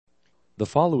The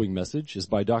following message is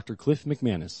by Dr. Cliff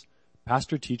McManus,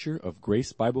 pastor-teacher of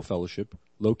Grace Bible Fellowship,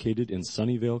 located in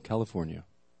Sunnyvale, California.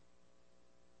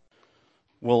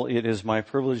 Well, it is my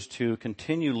privilege to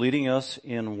continue leading us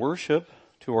in worship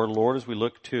to our Lord as we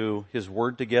look to His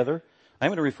Word together. I'm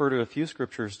going to refer to a few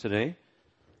scriptures today.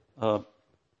 I'm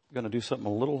going to do something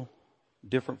a little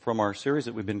different from our series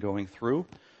that we've been going through.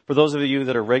 For those of you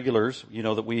that are regulars, you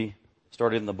know that we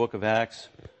started in the book of Acts.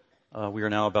 We are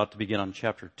now about to begin on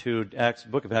chapter 2.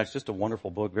 Book of Acts, just a wonderful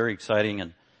book, very exciting,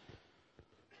 and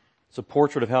it's a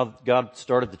portrait of how God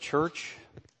started the church.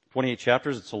 28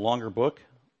 chapters, it's a longer book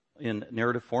in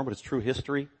narrative form, but it's true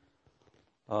history.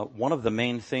 One of the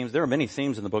main themes, there are many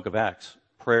themes in the book of Acts: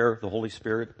 prayer, the Holy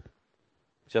Spirit,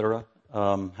 etc.,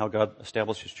 how God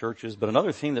establishes churches. But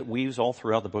another theme that weaves all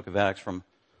throughout the book of Acts from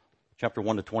chapter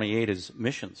 1 to 28 is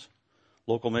missions,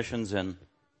 local missions and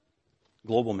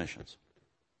global missions.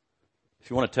 If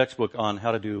you want a textbook on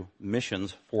how to do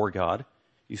missions for God,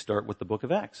 you start with the book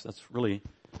of Acts. That's really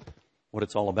what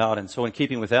it's all about. And so in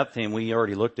keeping with that theme, we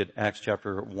already looked at Acts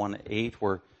chapter 1:8,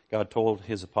 where God told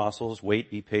His apostles, wait,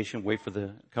 be patient, wait for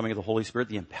the coming of the Holy Spirit,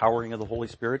 the empowering of the Holy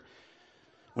Spirit.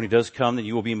 When He does come, then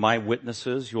you will be my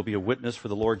witnesses. You will be a witness for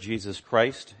the Lord Jesus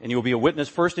Christ. And you will be a witness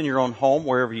first in your own home,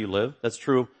 wherever you live. That's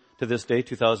true to this day,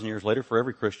 2,000 years later, for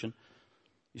every Christian.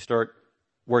 You start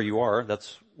where you are.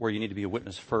 That's where you need to be a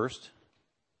witness first.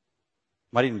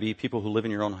 Might even be people who live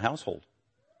in your own household.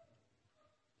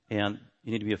 And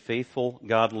you need to be a faithful,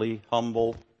 godly,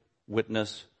 humble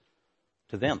witness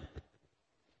to them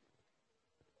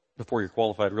before you're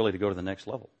qualified really to go to the next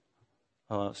level.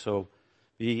 So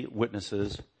be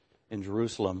witnesses in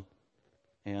Jerusalem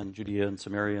and Judea and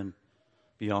Samaria and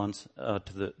beyond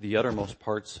to the uttermost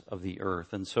parts of the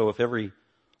earth. And so if every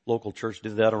local church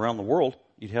did that around the world,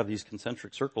 you'd have these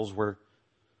concentric circles where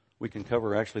we can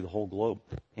cover actually the whole globe.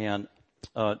 And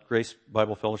Grace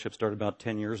Bible Fellowship started about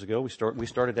 10 years ago. We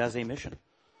started as a mission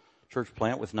church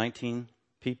plant with 19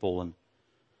 people, and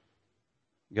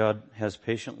God has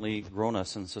patiently grown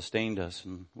us and sustained us,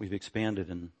 and we've expanded.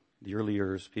 In the early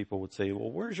years, people would say, well,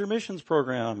 where's your missions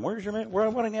program? Why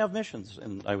don't you have missions?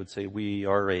 And I would say, we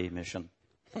are a mission.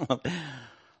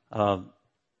 The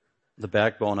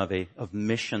backbone of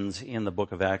missions in the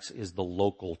book of Acts is the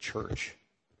local church.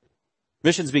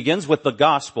 Missions begins with the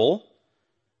gospel,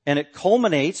 and it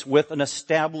culminates with an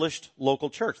established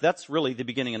local church. That's really the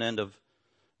beginning and end of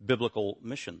biblical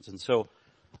missions. And so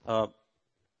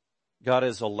God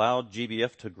has allowed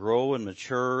GBF to grow and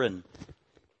mature and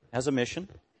as a mission.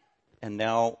 And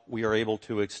now we are able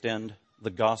to extend the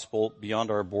gospel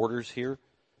beyond our borders here,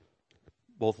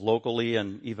 both locally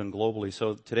and even globally.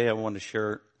 So today I wanted to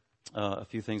share a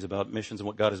few things about missions and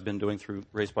what God has been doing through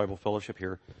Grace Bible Fellowship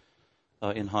here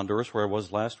in Honduras, where I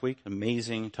was last week.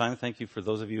 Amazing time. Thank you for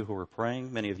those of you who were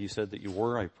praying. Many of you said that you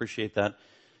were. I appreciate that.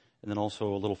 And then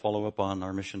also a little follow-up on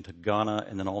our mission to Ghana,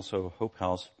 and then also Hope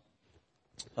House.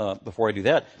 Before I do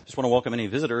that, just want to welcome any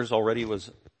visitors. Already was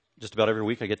just about every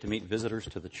week I get to meet visitors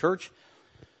to the church.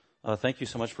 Thank you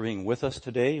so much for being with us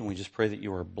today, and we just pray that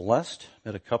you are blessed.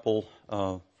 Met a couple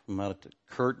from out at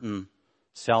Kurt and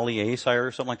Sally Asire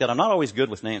or something like that. I'm not always good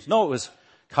with names. No, it was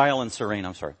Kyle and Serene.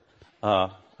 I'm sorry.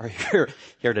 Are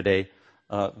here today.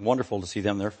 Wonderful to see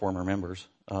them. They're former members.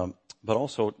 But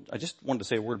also, I just wanted to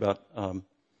say a word about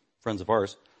friends of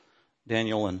ours,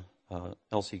 Daniel and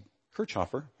Elsie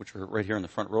Kirchhofer, which are right here in the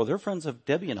front row. They're friends of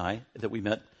Debbie and I that we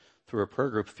met through a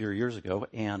prayer group a few years ago,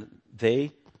 and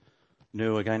they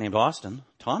knew a guy named Austin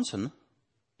Tonson,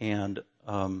 and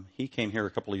he came here a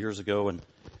couple of years ago, and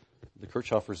the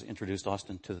Kirchhoffers introduced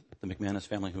Austin to the McManus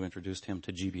family, who introduced him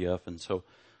to GBF, and so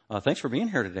thanks for being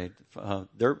here today.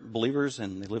 They're believers,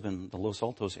 and they live in the Los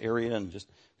Altos area, and just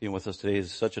being with us today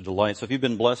is such a delight. So if you've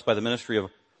been blessed by the ministry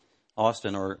of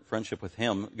Austin or friendship with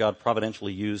him, God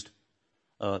providentially used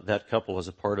that couple as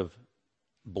a part of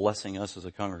blessing us as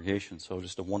a congregation. So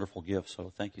just a wonderful gift.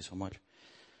 So thank you so much.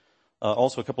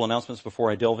 Also, a couple announcements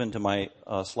before I delve into my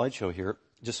slideshow here.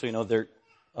 Just so you know, they're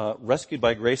Rescued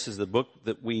by Grace is the book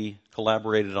that we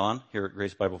collaborated on here at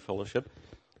Grace Bible Fellowship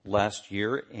last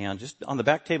year. And just on the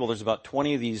back table, there's about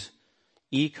 20 of these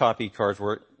e-copy cards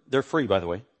where they're free, by the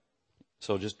way.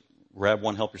 So just grab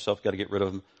one, help yourself, got to get rid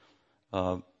of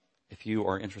them. If you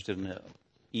are interested in an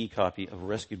e-copy of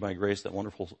Rescued by Grace, that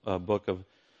wonderful book of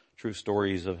true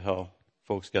stories of how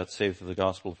folks got saved through the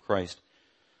gospel of Christ,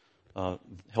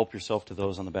 help yourself to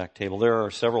those on the back table. There are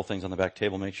several things on the back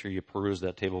table. Make sure you peruse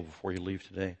that table before you leave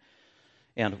today.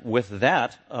 And with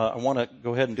that, I want to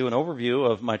go ahead and do an overview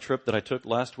of my trip that I took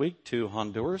last week to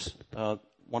Honduras.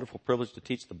 Wonderful privilege to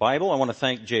teach the Bible. I want to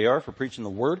thank JR for preaching the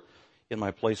Word in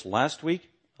my place last week.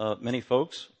 Many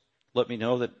folks let me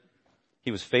know that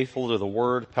he was faithful to the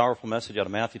Word, powerful message out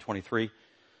of Matthew 23.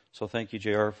 So thank you,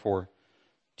 JR, for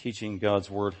teaching God's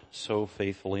Word so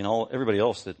faithfully, and everybody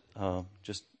else that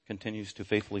just continues to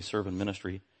faithfully serve in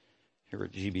ministry here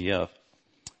at GBF.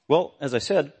 Well, as I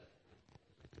said,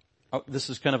 this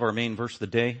is kind of our main verse of the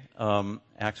day,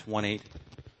 Acts 1:8,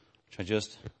 which I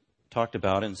just talked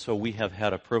about. And so we have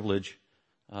had a privilege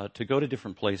to go to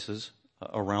different places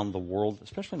around the world,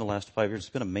 especially in the last 5 years. It's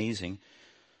been amazing.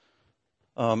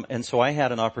 And so I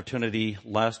had an opportunity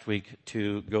last week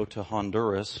to go to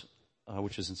Honduras,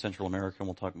 which is in Central America, and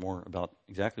we'll talk more about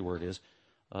exactly where it is,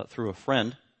 through a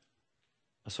friend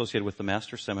associated with the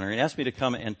Master's Seminary, and asked me to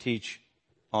come and teach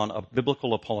on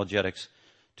biblical apologetics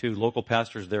to local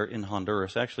pastors there in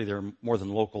Honduras. Actually, they're more than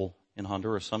local in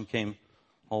Honduras. Some came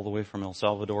all the way from El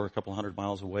Salvador, a couple hundred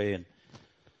miles away, and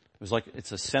it was like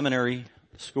it's a seminary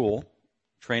school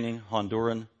training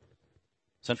Honduran,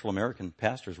 Central American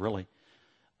pastors, really.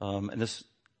 And this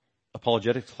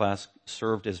apologetics class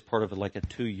served as part of like a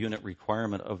 2-unit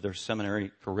requirement of their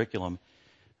seminary curriculum.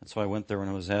 And so I went there and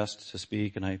I was asked to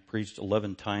speak, and I preached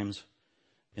 11 times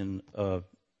in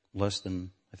less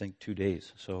than, I think, 2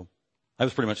 days. So I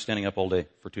was pretty much standing up all day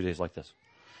for 2 days like this.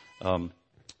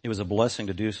 It was a blessing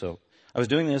to do so. I was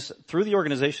doing this through the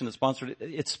organization that sponsored it.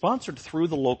 It's sponsored through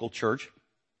the local church,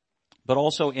 but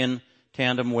also in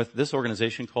tandem with this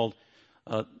organization called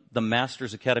the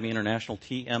Masters Academy International,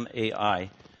 TMAI.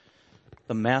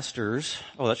 The Masters,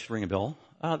 that should ring a bell.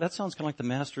 That sounds kind of like the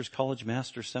Masters College,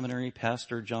 Masters Seminary,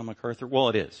 Pastor John MacArthur. Well,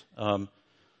 it is.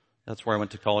 That's where I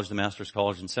went to college, the Masters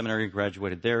College and Seminary,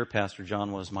 graduated there. Pastor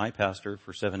John was my pastor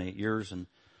for 7-8 years and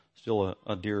still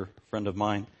a dear friend of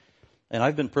mine. And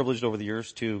I've been privileged over the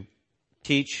years to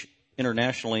teach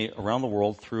internationally around the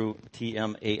world through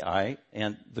TMAI.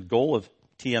 And the goal of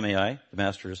TMAI, the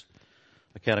Masters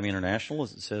Academy International,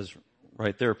 as it says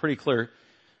right there, pretty clear.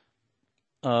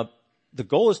 The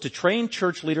goal is to train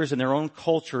church leaders in their own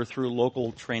culture through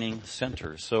local training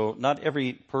centers. So not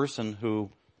every person who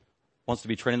wants to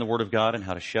be trained in the Word of God and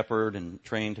how to shepherd and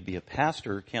train to be a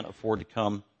pastor can't afford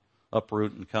to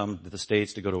uproot and come to the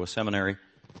States to go to a seminary.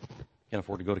 Can't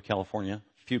afford to go to California.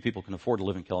 Few people can afford to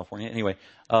live in California. Anyway,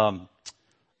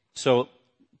 so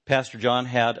Pastor John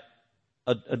had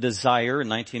a desire in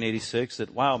 1986 that,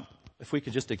 if we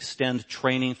could just extend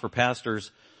training for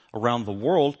pastors around the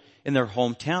world in their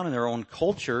hometown, in their own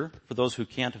culture, for those who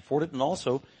can't afford it, and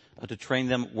also to train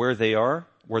them where they are,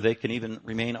 where they can even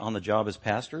remain on the job as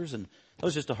pastors. And that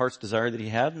was just a heart's desire that he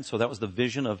had. And so that was the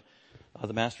vision of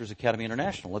the Masters Academy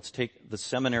International. Let's take the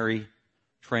seminary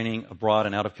training abroad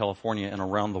and out of California and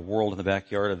around the world in the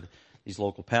backyard of these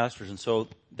local pastors. And so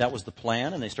that was the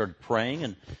plan, and they started praying,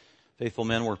 and faithful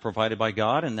men were provided by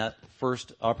God. And that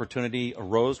first opportunity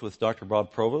arose with Dr.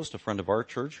 Bob Provost, a friend of our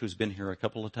church who's been here a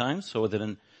couple of times. So that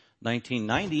in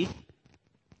 1990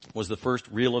 was the first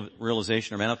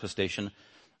realization or manifestation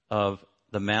of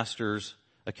the Masters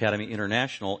Academy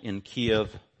International in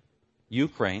Kiev,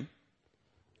 Ukraine,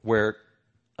 where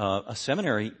a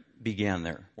seminary began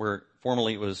there, where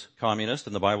formerly it was communist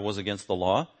and the Bible was against the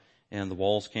law, and the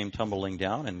walls came tumbling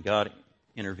down, and God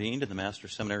intervened, and the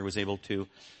Master's Seminary was able to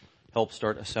help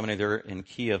start a seminary there in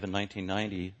Kiev in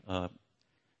 1990,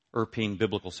 Irpin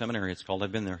Biblical Seminary it's called.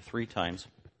 I've been there 3 times.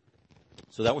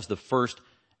 So that was the first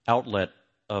outlet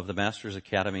of the Masters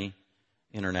Academy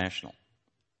International.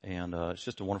 And it's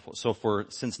just a wonderful... So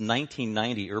since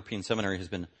 1990, Irpin Seminary has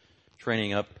been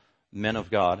training up men of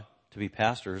God to be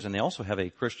pastors, and they also have a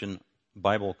Christian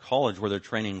Bible college where they're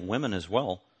training women as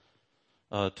well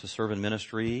to serve in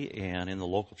ministry and in the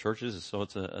local churches. So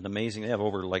it's an amazing... They have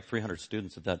over 300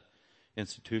 students at that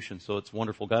institution, so it's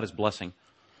wonderful. God is blessing.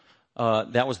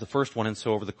 That was the first one, and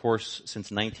so over the course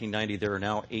since 1990, there are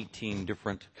now 18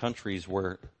 different countries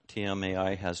where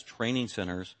TMAI has training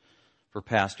centers for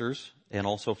pastors and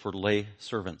also for lay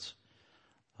servants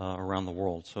around the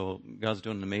world. So God's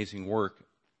doing an amazing work.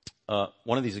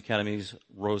 One of these academies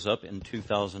rose up in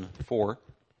 2004,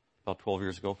 about 12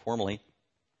 years ago, formally,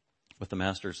 with the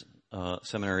Master's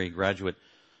Seminary graduate,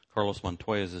 Carlos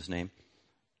Montoya is his name.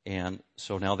 And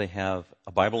so now they have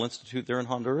a Bible Institute there in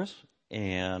Honduras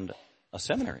and a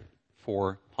seminary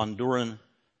for Honduran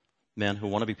men who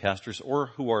want to be pastors or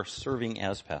who are serving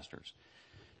as pastors.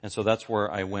 And so that's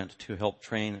where I went to help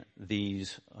train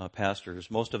these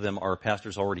pastors. Most of them are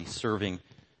pastors already serving,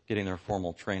 getting their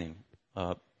formal training.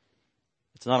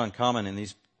 It's not uncommon in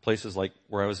these places like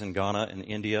where I was in Ghana and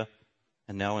India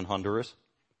and now in Honduras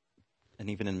and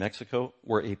even in Mexico,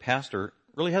 where a pastor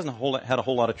really hasn't had a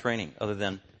whole lot of training other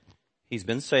than he's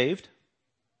been saved,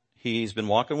 he's been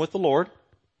walking with the Lord,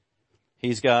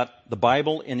 he's got the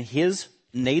Bible in his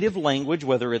native language,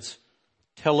 whether it's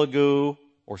Telugu,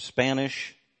 or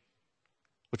Spanish,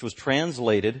 which was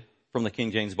translated from the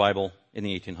King James Bible in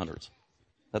the 1800s.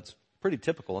 That's pretty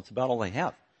typical. That's about all they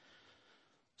have.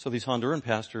 So these Honduran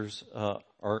pastors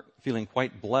are feeling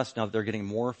quite blessed now that they're getting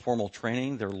more formal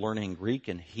training. They're learning Greek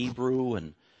and Hebrew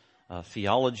and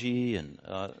theology, and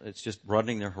it's just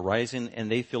broadening their horizon, and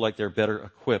they feel like they're better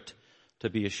equipped to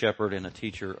be a shepherd and a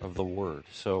teacher of the Word.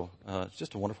 So it's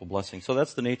just a wonderful blessing. So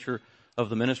that's the nature of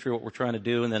the ministry, what we're trying to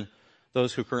do. And then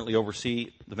those who currently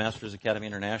oversee the Masters Academy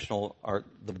International, are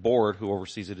the board who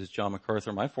oversees it is John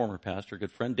MacArthur, my former pastor,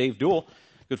 good friend. Dave Duell,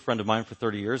 good friend of mine for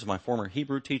 30 years, my former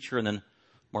Hebrew teacher. And then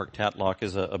Mark Tatlock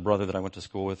is a brother that I went to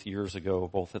school with years ago,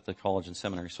 both at the college and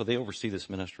seminary. So they oversee this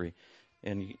ministry.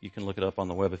 And you can look it up on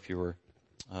the web if you were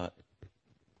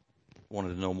wanted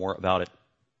to know more about it.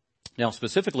 Now,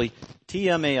 specifically,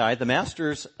 TMAI, the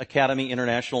Masters Academy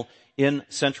International in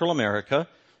Central America,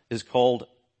 is called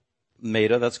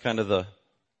MEDA. That's kind of the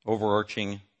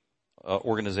overarching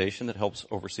organization that helps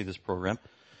oversee this program.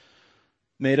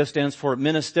 MEDA stands for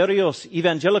Ministerios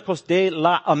Evangélicos de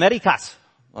las Américas.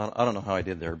 I don't know how I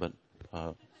did there, but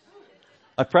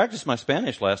I practiced my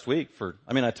Spanish last week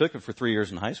I took it for 3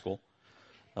 years in high school.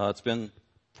 It's been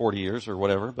 40 years or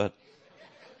whatever, but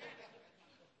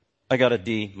I got a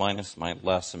D minus my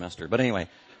last semester. But anyway,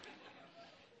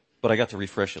 I got to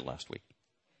refresh it last week.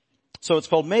 So it's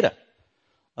called MEDA.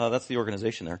 That's the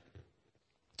organization there.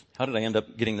 How did I end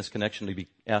up getting this connection to be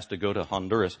asked to go to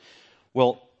Honduras?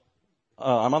 Well,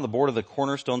 I'm on the board of the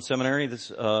Cornerstone Seminary,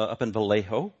 this up in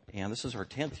Vallejo, and this is our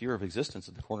 10th year of existence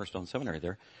at the Cornerstone Seminary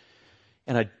there.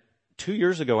 And 2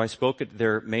 years ago, I spoke at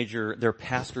their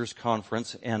pastors'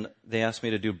 conference, and they asked me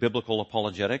to do biblical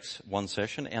apologetics one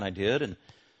session, and I did. And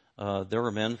there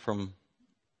were men from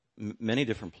many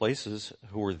different places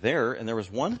who were there, and there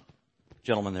was one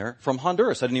gentleman there from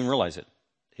Honduras. I didn't even realize it.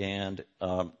 And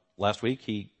last week,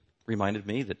 he reminded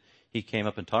me that he came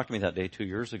up and talked to me that day 2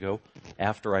 years ago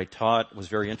after I taught, was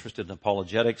very interested in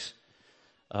apologetics,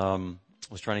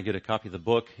 was trying to get a copy of the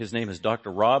book. His name is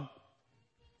Dr. Rob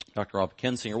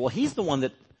Kensinger. Well, he's the one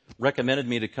that recommended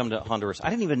me to come to Honduras. I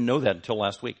didn't even know that until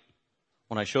last week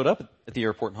when I showed up at the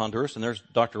airport in Honduras, and there's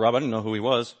Dr. Rob. I didn't know who he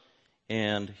was.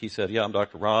 And he said, yeah, I'm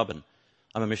Dr. Rob, and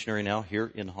I'm a missionary now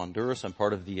here in Honduras. I'm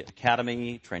part of the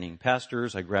academy, training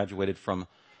pastors. I graduated from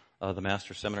the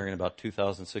Master's Seminary in about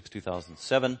 2006,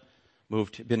 2007.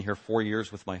 Been here 4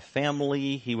 years with my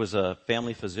family. He was a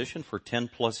family physician for 10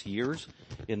 plus years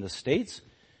in the States,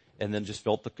 and then just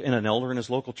and an elder in his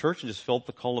local church, and just felt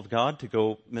the call of God to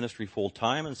go ministry full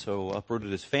time. And so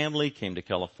uprooted his family, came to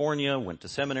California, went to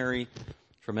seminary.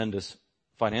 Tremendous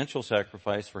financial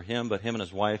sacrifice for him, but him and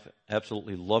his wife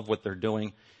absolutely love what they're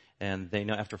doing. And they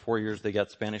know after 4 years, they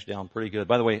got Spanish down pretty good.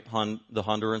 By the way, the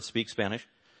Hondurans speak Spanish.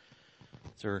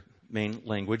 It's their main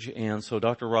language. And so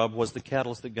Dr. Rob was the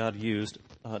catalyst that God used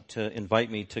to invite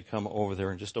me to come over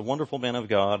there. And just a wonderful man of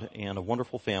God and a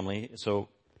wonderful family. So,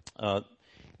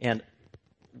 and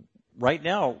right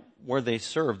now, where they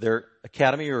serve, their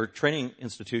academy or training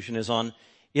institution is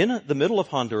in the middle of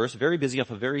Honduras, very busy, off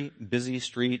a very busy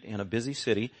street in a busy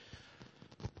city.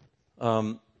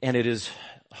 And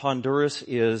Honduras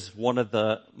is one of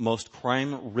the most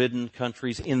crime-ridden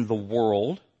countries in the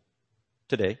world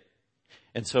today.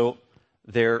 And so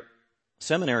their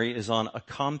seminary is on a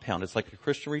compound. It's like a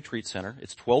Christian retreat center.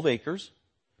 It's 12 acres,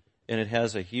 and it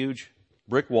has a huge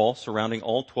brick wall surrounding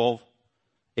all 12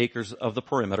 acres of the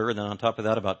perimeter, and then on top of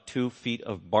that, about 2 feet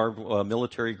of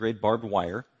military-grade barbed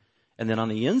wire. And then on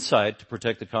the inside, to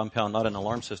protect the compound, not an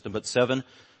alarm system, but 7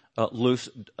 loose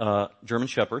German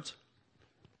shepherds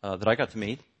that I got to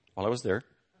meet while I was there.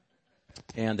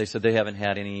 And they said they haven't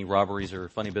had any robberies or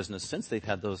funny business since they've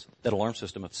had that alarm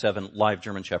system of 7 live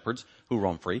German shepherds who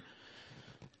roam free.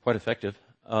 Quite effective.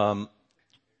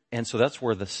 And so that's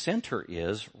where the center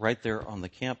is, right there on the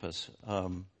campus.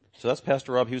 So that's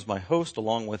Pastor Rob. He was my host,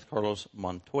 along with Carlos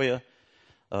Montoya.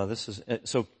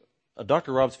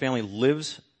 Dr. Rob's family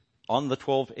lives on the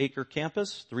 12-acre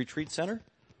campus, the retreat center.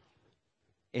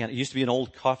 And it used to be an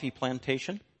old coffee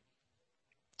plantation.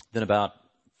 Then about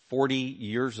 40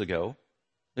 years ago,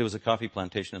 there was a coffee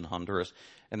plantation in Honduras.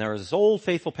 And there was this old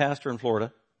faithful pastor in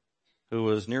Florida who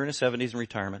was near in his 70s in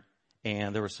retirement.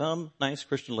 And there was some nice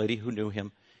Christian lady who knew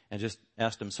him and just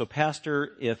asked him, so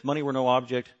Pastor, if money were no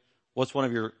object, what's one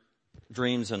of your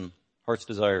dreams and heart's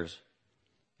desires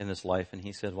in this life? And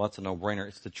he said, well, it's a no-brainer.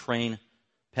 It's to train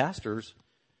pastors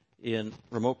in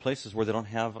remote places where they don't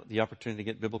have the opportunity to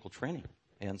get biblical training.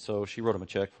 And so she wrote him a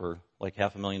check for like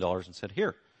 $500,000 and said,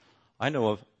 here, I know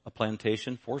of a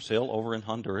plantation for sale over in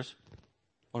Honduras.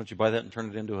 Why don't you buy that and turn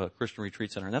it into a Christian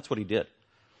retreat center? And that's what he did.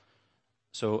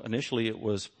 So initially it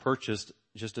was purchased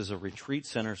just as a retreat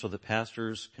center so that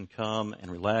pastors can come and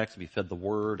relax, be fed the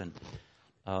word,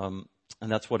 and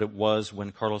that's what it was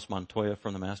when Carlos Montoya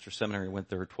from the Master's Seminary went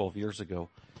there 12 years ago,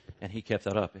 and he kept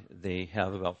that up. They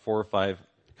have about 4 or 5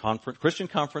 Christian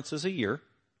conferences a year,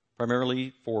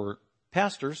 primarily for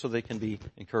pastors so they can be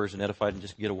encouraged and edified and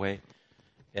just get away.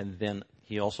 And then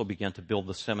he also began to build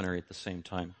the seminary at the same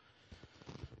time,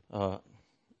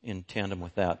 in tandem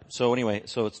with that. So anyway,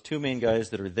 so it's 2 main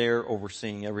guys that are there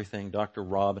overseeing everything, Dr.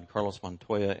 Rob and Carlos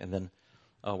Montoya. And then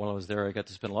while I was there, I got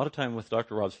to spend a lot of time with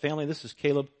Dr. Rob's family. This is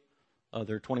Caleb,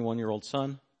 their 21-year-old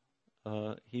son.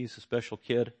 He's a special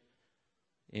kid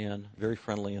and very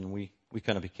friendly, and we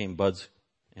kind of became buds.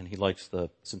 And he likes the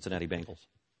Cincinnati Bengals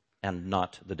and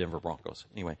not the Denver Broncos.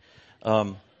 Anyway,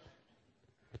 a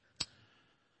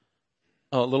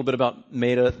little bit about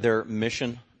MEDA. Their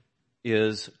mission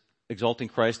is exalting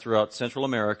Christ throughout Central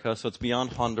America, so it's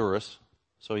beyond Honduras.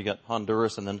 So you got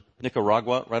Honduras and then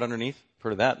Nicaragua right underneath.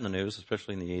 Heard of that in the news,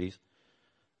 especially in the 80s.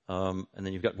 And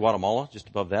then you've got Guatemala just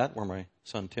above that, where my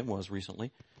son Tim was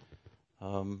recently.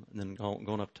 And then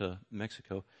going up to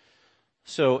Mexico.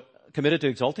 So committed to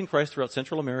exalting Christ throughout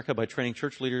Central America by training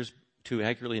church leaders to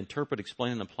accurately interpret,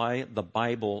 explain, and apply the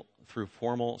Bible through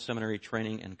formal seminary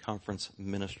training and conference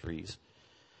ministries.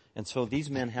 And so these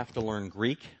men have to learn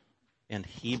Greek and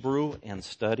Hebrew and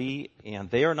study, and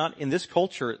they are not, in this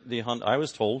culture, I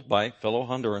was told by fellow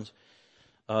Hondurans,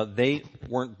 they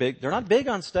weren't big, they're not big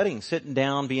on studying, sitting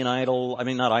down, being idle,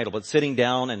 not idle, but sitting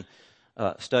down and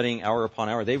studying hour upon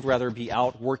hour. They'd rather be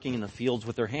out working in the fields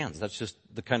with their hands. That's just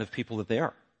the kind of people that they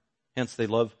are. Hence, they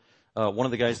love, one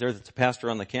of the guys there that's a pastor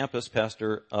on the campus,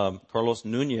 Pastor Carlos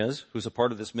Nunez, who's a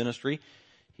part of this ministry.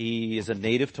 He is a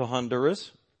native to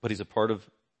Honduras, but he's a part of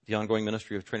the ongoing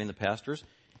ministry of training the pastors.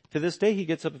 To this day, he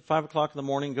gets up at 5 o'clock in the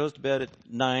morning, goes to bed at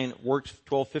 9, works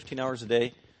 12, 15 hours a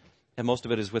day, and most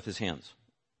of it is with his hands.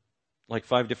 Like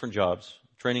 5 different jobs,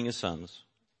 training his sons.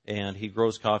 And he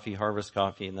grows coffee, harvests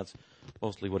coffee, and that's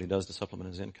mostly what he does to supplement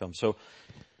his income. So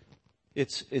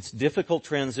it's difficult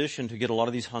transition to get a lot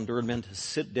of these Honduran men to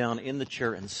sit down in the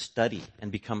chair and study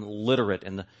and become literate,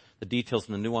 and the details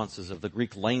and the nuances of the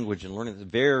Greek language and learning is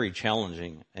very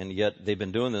challenging. And yet they've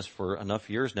been doing this for enough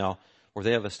years now where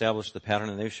they have established the pattern,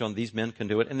 and they've shown these men can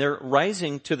do it, and they're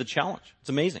rising to the challenge. It's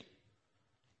amazing.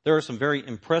 There are some very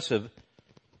impressive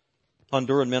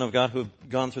Honduran men of God who have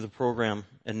gone through the program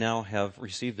and now have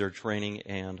received their training,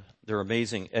 and they're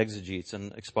amazing exegetes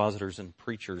and expositors and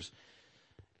preachers.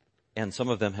 And some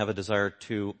of them have a desire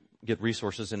to get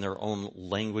resources in their own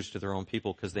language to their own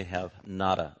people because they have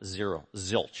nada, zero,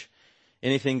 zilch.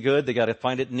 Anything good, they got to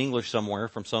find it in English somewhere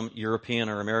from some European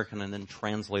or American and then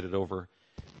translate it over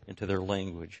into their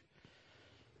language.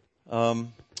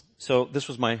 So this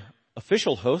was my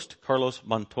official host, Carlos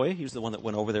Montoya. He was the one that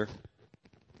went over there.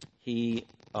 He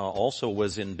also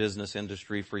was in business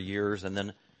industry for years and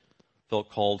then felt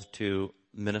called to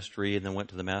ministry and then went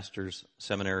to the Master's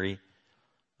Seminary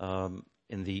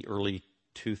in the early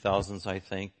 2000s, I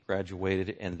think,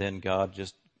 graduated, and then God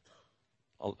just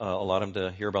allowed him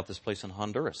to hear about this place in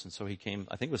Honduras. And so he came,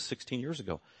 I think it was 16 years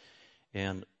ago,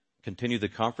 and continued the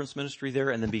conference ministry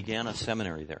there and then began a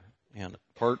seminary there and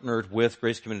partnered with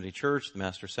Grace Community Church, the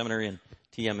Master's Seminary, and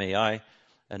TMAI,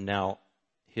 and now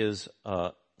his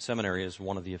seminary is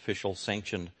one of the official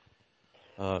sanctioned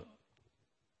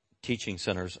teaching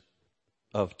centers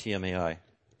of TMAI,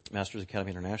 Masters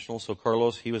Academy International. So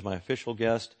Carlos, he was my official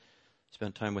guest,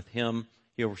 spent time with him.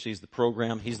 He oversees the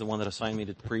program. He's the one that assigned me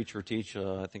to preach or teach,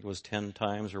 I think it was 10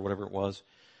 times or whatever it was,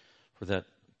 for that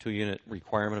 2-unit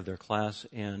requirement of their class.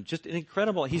 And just an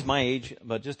incredible, he's my age,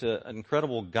 but just an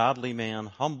incredible godly man,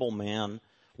 humble man,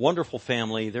 wonderful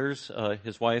family. There's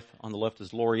his wife on the left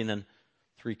is Lori, and then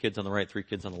 3 kids on the right, 3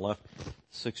 kids on the left,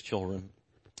 6 children.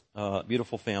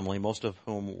 Beautiful family, most of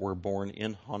whom were born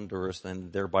in Honduras,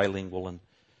 and they're bilingual and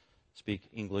speak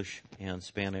English and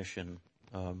Spanish. And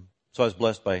so I was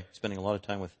blessed by spending a lot of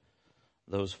time with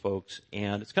those folks.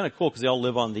 And it's kind of cool because they all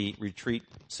live on the retreat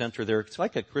center there. It's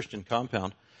like a Christian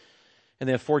compound. And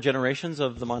they have 4 generations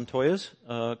of the Montoyas.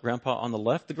 Grandpa on the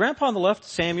left. The grandpa on the left,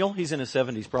 Samuel, he's in his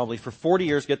 70s probably. For 40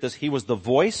 years, get this, he was the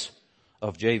voice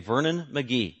of J. Vernon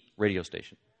McGee radio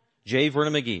station. J.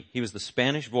 Vernon McGee. He was the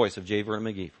Spanish voice of J.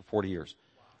 Vernon McGee for 40 years,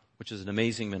 which is an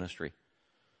amazing ministry.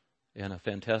 And a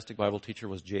fantastic Bible teacher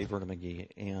was J. Vernon McGee.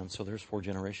 And so there's 4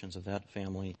 generations of that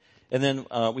family. And then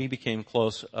we became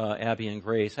close, Abby and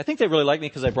Grace. I think they really liked me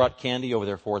because I brought candy over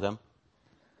there for them.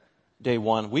 Day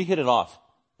 1. We hit it off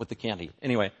with the candy.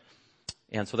 Anyway,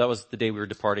 and so that was the day we were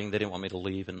departing. They didn't want me to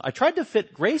leave. And I tried to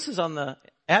fit, Abby's on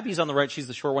the right, she's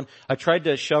the short one. I tried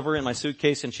to shove her in my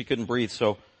suitcase and she couldn't breathe,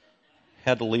 so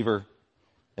had to leave her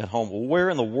at home. Well, where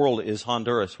in the world is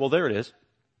Honduras? Well, there it is.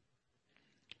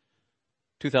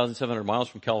 2,700 miles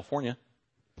from California,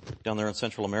 down there in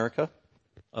Central America,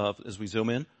 as we zoom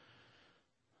in.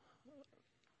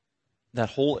 That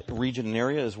whole region and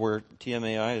area is where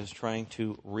TMAI is trying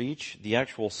to reach. The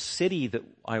actual city that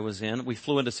I was in, we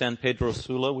flew into San Pedro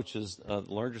Sula, which is the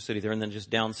larger city there, and then just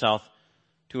down south,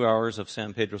 2 hours of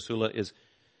San Pedro Sula is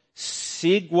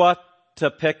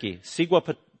Siguatepeque.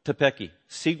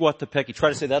 Try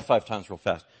to say that 5 times real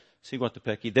fast.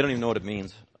 Siguatepeque. They don't even know what it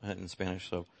means in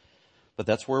Spanish, but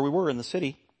that's where we were in the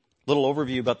city. Little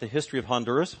overview about the history of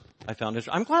Honduras.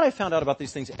 I'm glad I found out about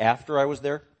these things after I was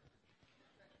there.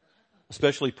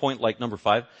 Especially point like number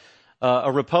 5.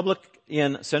 A republic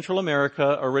in Central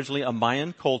America, originally a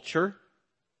Mayan culture,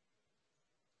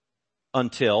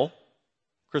 until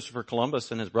Christopher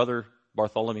Columbus and his brother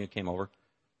Bartholomew came over,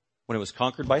 when it was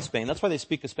conquered by Spain. That's why they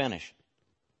speak Spanish.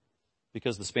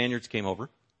 Because the Spaniards came over,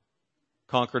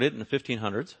 conquered it in the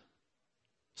 1500s.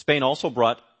 Spain also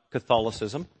brought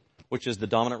Catholicism, which is the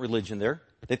dominant religion there.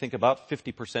 They think about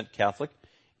 50% Catholic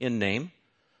in name.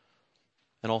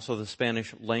 And also the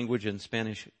Spanish language and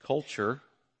Spanish culture.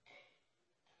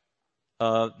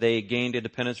 They gained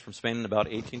independence from Spain in about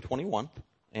 1821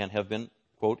 and have been,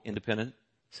 quote, independent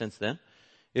since then.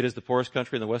 It is the poorest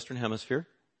country in the Western Hemisphere.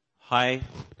 High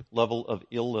level of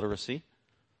illiteracy.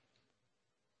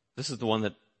 This is the one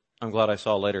that I'm glad I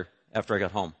saw later after I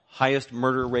got home. Highest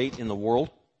murder rate in the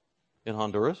world in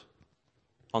Honduras.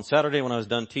 On Saturday when I was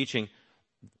done teaching,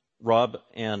 Rob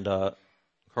and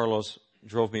Carlos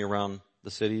drove me around the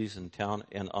cities and town,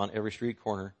 and on every street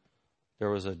corner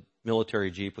there was a military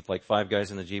jeep with like 5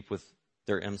 guys in the jeep with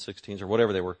their M16s or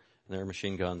whatever they were, and their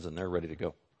machine guns, and they're ready to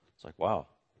go. It's like, wow,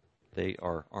 they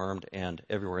are armed and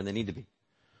everywhere, and they need to be.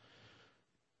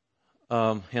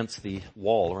 Hence the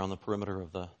wall around the perimeter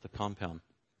of the compound.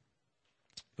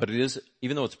 But it is,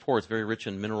 even though it's poor, it's very rich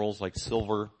in minerals like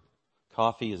silver.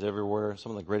 Coffee is everywhere.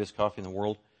 Some of the greatest coffee in the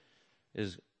world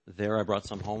is there. I brought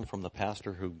some home from the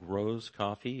pastor who grows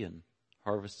coffee and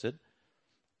harvests it.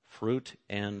 Fruit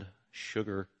and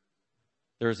sugar.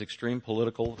 There is extreme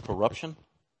political corruption.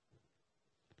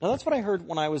 Now that's what I heard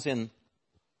when I was in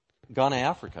Ghana,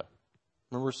 Africa.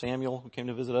 Remember Samuel who came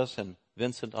to visit us, and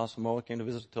Vincent Asamoah came to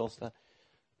visit to tell us that?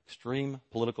 Extreme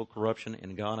political corruption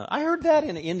in Ghana. I heard that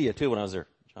in India too when I was there,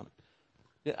 John.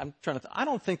 Yeah, I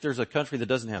don't think there's a country that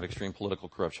doesn't have extreme political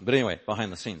corruption. But anyway,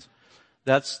 behind the scenes.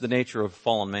 That's the nature of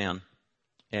fallen man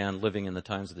and living in the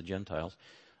times of the Gentiles.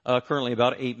 Currently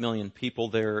about 8 million people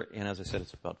there, and as I said,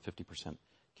 it's about 50%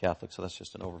 Catholic, so that's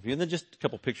just an overview. And then just a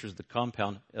couple pictures of the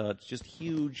compound. It's just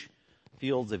huge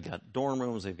fields. They've got dorm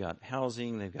rooms, they've got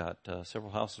housing, they've got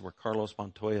several houses where Carlos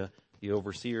Montoya, the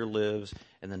overseer, lives,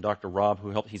 and then Dr. Rob, who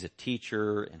helped, he's a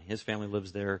teacher, and his family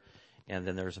lives there. And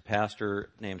then there's a pastor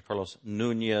named Carlos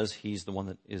Nunez. He's the one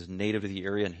that is native to the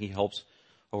area, and he helps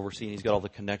oversee, and he's got all the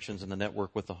connections and the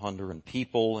network with the Honduran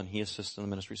people, and he assists in the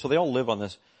ministry. So they all live on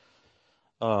this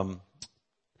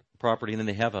property, and then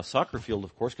they have a soccer field,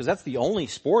 of course, because that's the only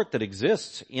sport that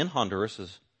exists in Honduras.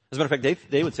 As a matter of fact,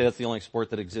 they would say that's the only sport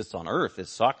that exists on earth is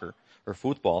soccer or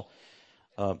football.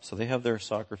 So they have their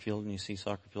soccer field, and you see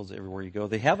soccer fields everywhere you go.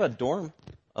 They have a dorm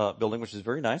building, which is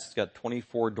very nice. It's got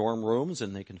 24 dorm rooms,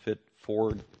 and they can fit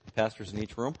 4 pastors in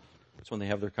each room. That's when they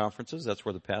have their conferences. That's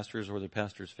where the pastors or the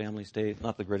pastor's family stay.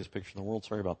 Not the greatest picture in the world.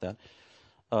 Sorry about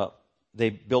that.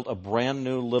 They built a brand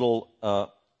new little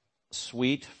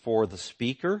suite for the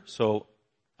speaker. So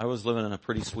I was living in a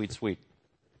pretty sweet suite.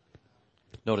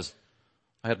 Notice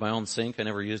I had my own sink. I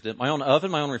never used it. My own oven,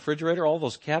 my own refrigerator, all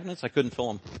those cabinets. I couldn't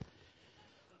fill them.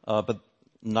 But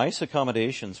nice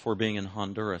accommodations for being in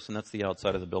Honduras. And that's the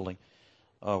outside of the building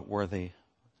where they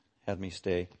had me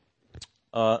stay.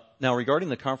 Now, regarding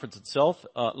the conference itself,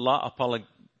 La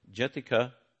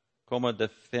Apologetica como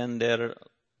defender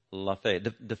la fe,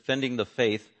 defending the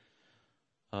faith.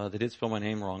 They did spell my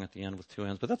name wrong at the end with 2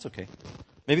 N's, but that's okay.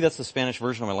 Maybe that's the Spanish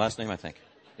version of my last name, I think,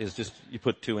 is just you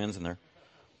put 2 N's in there.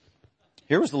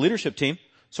 Here was the leadership team.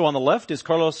 So on the left is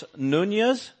Carlos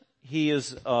Nunez. He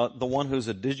is the one who's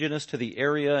indigenous to the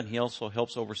area, and he also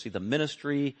helps oversee the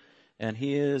ministry. And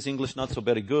he is English not so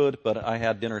very good, but I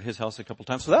had dinner at his house a couple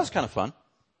times. So that was kind of fun.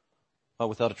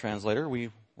 Without a translator,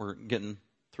 we were getting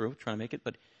through, trying to make it.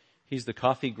 But he's the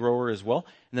coffee grower as well.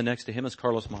 And then next to him is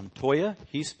Carlos Montoya.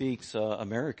 He speaks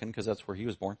American because that's where he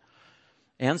was born.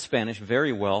 And Spanish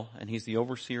very well. And he's the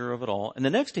overseer of it all. And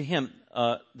then next to him,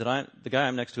 the guy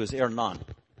I'm next to is Hernan.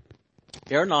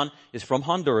 Hernan is from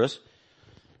Honduras.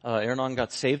 Hernan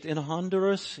got saved in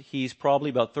Honduras. He's probably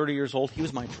about 30 years old. He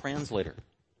was my translator.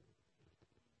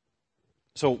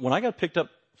 So when I got picked up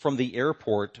from the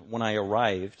airport when I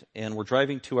arrived, and we're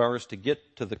driving 2 hours to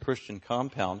get to the Christian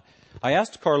compound, I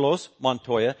asked Carlos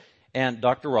Montoya and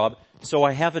Dr. Rob, so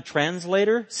I have a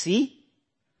translator, see?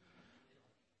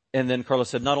 And then Carlos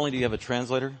said, not only do you have a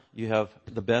translator, you have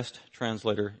the best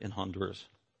translator in Honduras.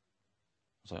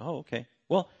 I was like, oh, okay.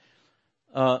 Well,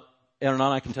 Hernan,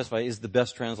 I can testify, is the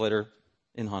best translator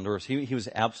in Honduras. He was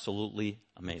absolutely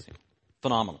amazing.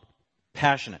 Phenomenal.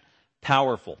 Passionate.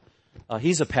 Powerful.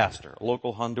 He's a pastor, a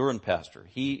local Honduran pastor.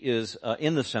 He is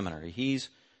in the seminary. He's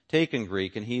taken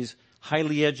Greek, and he's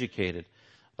highly educated.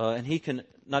 And he can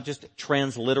not just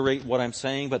transliterate what I'm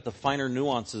saying, but the finer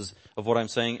nuances of what I'm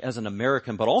saying as an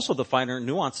American, but also the finer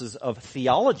nuances of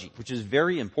theology, which is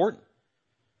very important.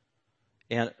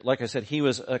 And like I said, he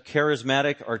was a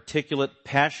charismatic, articulate,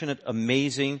 passionate,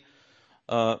 amazing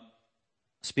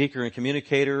speaker and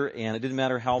communicator, and it didn't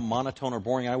matter how monotone or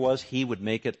boring I was, he would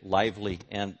make it lively,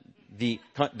 and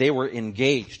they were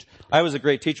engaged. I was a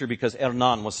great teacher because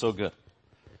Hernan was so good.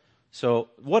 So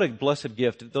what a blessed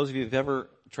gift. Those of you who've ever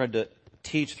tried to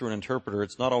teach through an interpreter,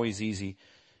 it's not always easy.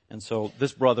 And so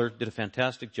this brother did a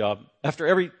fantastic job.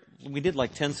 We did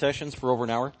like 10 sessions for over an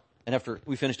hour, and after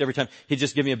we finished every time, he'd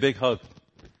just give me a big hug.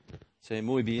 Say,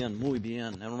 muy bien,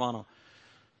 hermano.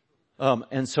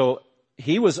 And so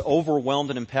he was overwhelmed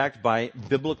and impacted by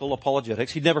biblical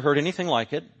apologetics. He'd never heard anything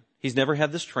like it. He's never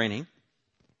had this training.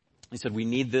 He said, we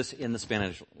need this in the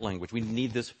Spanish language. We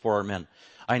need this for our men.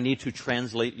 I need to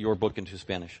translate your book into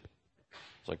Spanish.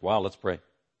 It's like, wow, let's pray.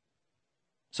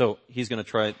 So he's going to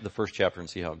try the first chapter and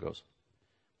see how it goes.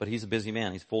 But he's a busy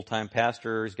man. He's a full-time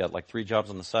pastor. He's got like 3 jobs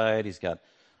on the side. He's got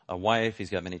a wife. He's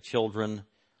got many children.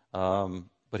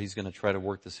 But he's going to try to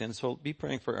work this in. So be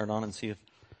praying for Hernan and see if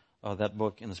that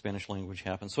book in the Spanish language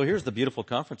happens. So here's the beautiful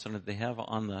conference center that they have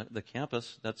on the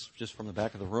campus. That's just from the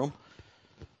back of the room.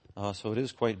 So it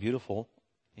is quite beautiful.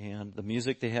 And the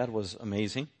music they had was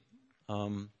amazing.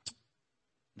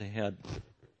 They had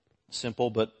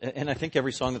simple, and I think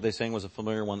every song that they sang was a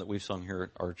familiar one that we've sung here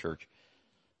at our church.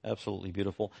 Absolutely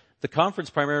beautiful. The conference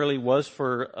primarily was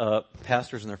for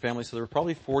pastors and their families, so there were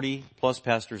probably 40 plus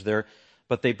pastors there,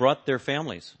 but they brought their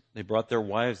families. They brought their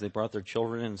wives, they brought their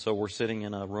children, and so we're sitting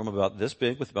in a room about this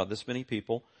big with about this many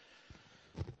people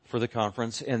for the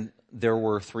conference, and there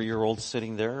were 3-year-olds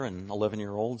sitting there, and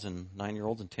 11-year-olds, and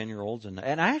 9-year-olds, and 10-year-olds, and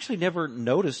I actually never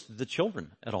noticed the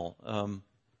children at all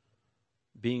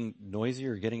being noisy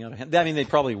or getting out of hand. I mean, they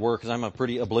probably were, because I'm a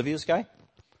pretty oblivious guy,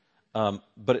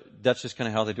 but that's just kind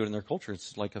of how they do it in their culture.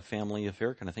 It's like a family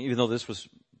affair kind of thing, even though this was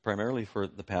primarily for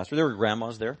the pastor. There were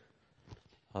grandmas there.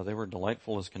 They were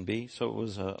delightful as can be, so it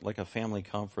was like a family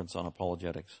conference on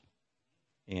apologetics.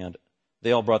 And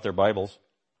they all brought their Bibles,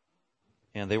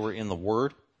 and they were in the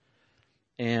Word.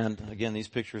 And again, these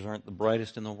pictures aren't the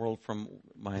brightest in the world from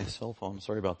my cell phone.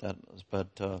 Sorry about that.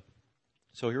 But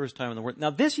so here was time in the Word. Now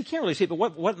this you can't really see, but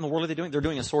what in the world are they doing? They're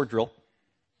doing a sword drill.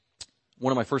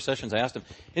 One of my first sessions, I asked them,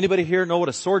 anybody here know what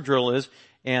a sword drill is?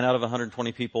 And out of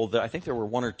 120 people, I think there were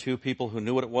 1 or 2 people who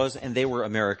knew what it was, and they were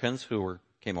Americans who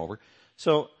came over.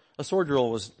 So a sword drill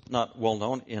was not well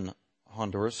known in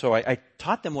Honduras. So I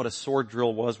taught them what a sword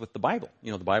drill was with the Bible.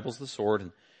 You know, the Bible's the sword,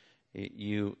 and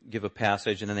you give a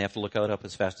passage, and then they have to look it up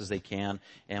as fast as they can.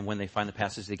 And when they find the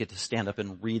passage, they get to stand up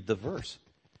and read the verse.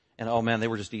 And oh man, they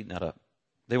were just eating that up.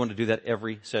 They wanted to do that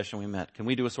every session we met. Can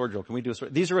we do a sword drill? Can we do a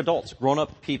sword? These are adults,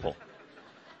 grown-up people,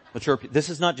 mature people. This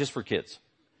is not just for kids.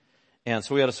 And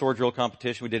so we had a sword drill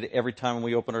competition. We did it every time when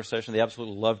we opened our session. They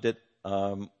absolutely loved it.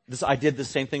 I did the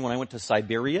same thing when I went to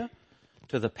Siberia,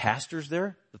 to the pastors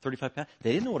there, the 35 pastors.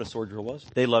 They didn't know what a sword drill was.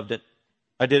 They loved it.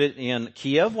 I did it in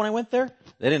Kiev when I went there.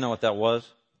 They didn't know what that was.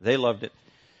 They loved it.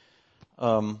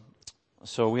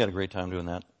 So we had a great time doing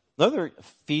that. The other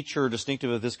feature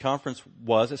distinctive of this conference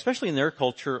was, especially in their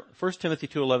culture, 1 Timothy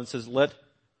 2:11 says, let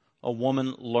a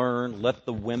woman learn, let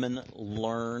the women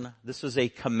learn. This is a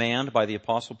command by the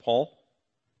Apostle Paul.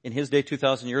 In his day,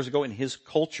 2,000 years ago, in his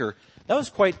culture, that was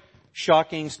quite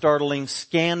shocking, startling,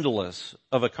 scandalous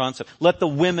of a concept. Let the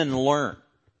women learn.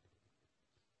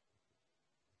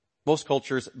 Most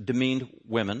cultures demeaned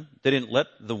women. They didn't let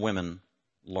the women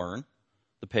learn.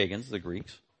 The pagans, the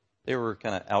Greeks. They were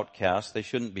kind of outcasts. They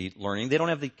shouldn't be learning. They don't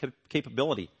have the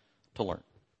capability to learn.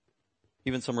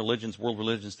 Even some religions, world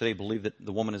religions today, believe that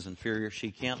the woman is inferior. She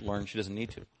can't learn. She doesn't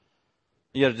need to.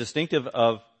 Yet a distinctive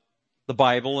of the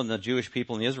Bible and the Jewish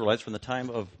people and the Israelites from the time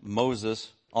of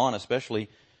Moses on especially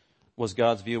was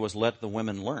God's view was let the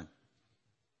women learn.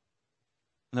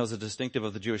 And that was a distinctive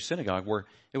of the Jewish synagogue where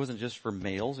it wasn't just for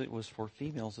males, it was for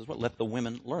females as well. Let the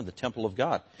women learn. The temple of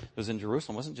God was in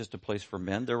Jerusalem. It wasn't just a place for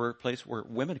men. There were a place where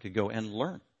women could go and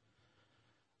learn.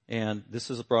 And this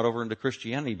is brought over into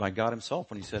Christianity by God himself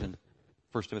when he said in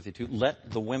 1 Timothy 2, let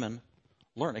the women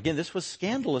learn. Again, this was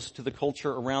scandalous to the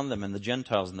culture around them and the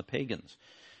Gentiles and the pagans.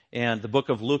 And the book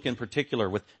of Luke in particular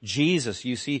with Jesus,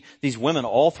 you see these women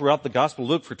all throughout the Gospel of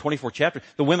Luke for 24 chapters.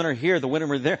 The women are here, the women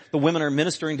are there, the women are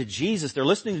ministering to Jesus, they're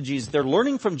listening to Jesus, they're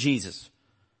learning from Jesus.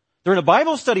 They're in a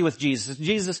Bible study with Jesus.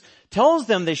 Jesus tells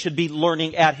them they should be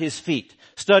learning at his feet,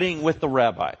 studying with the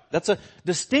rabbi. That's a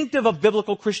distinctive of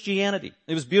biblical Christianity.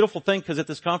 It was a beautiful thing because at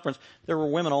this conference, there were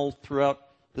women all throughout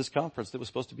this conference that was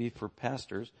supposed to be for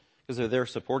pastors because they're there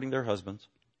supporting their husbands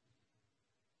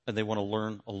and they want to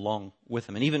learn along with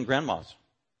them. And even grandmas.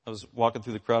 I was walking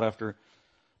through the crowd after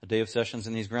a day of sessions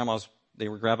and these grandmas, they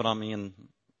were grabbing on me and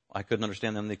I couldn't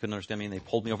understand them. They couldn't understand me and they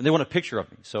pulled me over. And they want a picture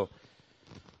of me. So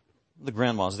the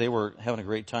grandmas, they were having a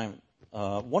great time.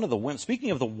 One of the women, speaking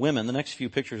of the women, the next few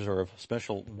pictures are of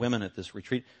special women at this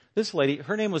retreat. This lady,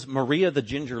 her name was Maria the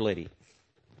Ginger Lady.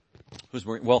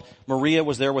 Maria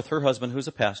was there with her husband, who's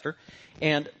a pastor,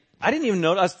 and I didn't even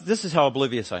know, this is how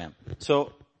oblivious I am.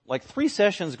 So, like 3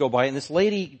 sessions go by, and this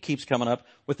lady keeps coming up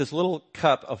with this little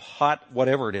cup of hot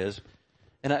whatever it is,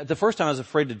 and the first time I was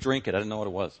afraid to drink it, I didn't know what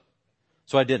it was.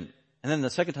 So I didn't. And then the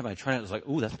second time I tried it, I was like,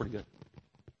 ooh, that's pretty good.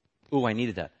 Ooh, I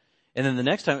needed that. And then the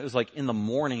next time it was like in the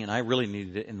morning, and I really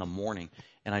needed it in the morning,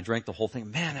 and I drank the whole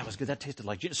thing. Man, that was good. That tasted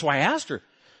like ginger. So I asked her,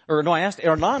 I asked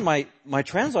Ernan, my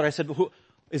translator, I said,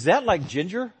 is that like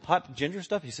ginger, hot ginger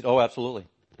stuff? He said, oh, absolutely.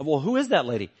 Well, who is that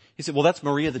lady? He said, well, that's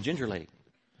Maria the Ginger Lady.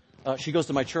 She goes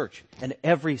to my church, and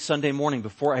every Sunday morning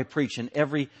before I preach, and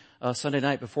every Sunday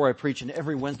night before I preach, and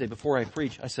every Wednesday before I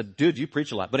preach. I said, dude, you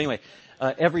preach a lot. But anyway,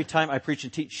 every time I preach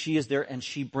and teach, she is there, and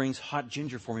she brings hot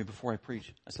ginger for me before I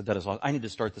preach. I said, that is awesome. I need to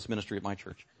start this ministry at my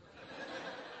church.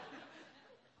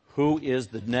 Who is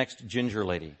the next ginger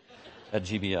lady at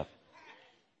GBF?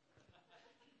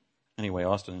 Anyway,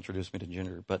 Austin introduced me to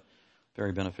ginger, but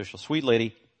very beneficial. Sweet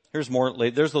lady. Here's more.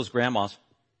 There's those grandmas.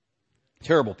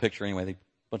 Terrible picture anyway.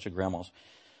 Bunch of grandmas.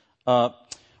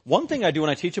 One thing I do when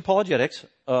I teach apologetics,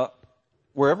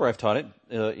 wherever I've taught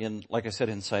it, like I said,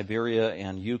 in Siberia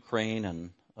and Ukraine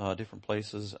and different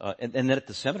places, and then at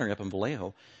the seminary up in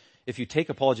Vallejo, if you take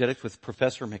apologetics with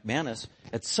Professor McManus,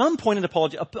 at some point in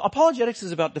apologetics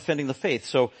is about defending the faith.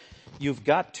 So you've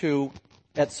got to,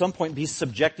 at some point, be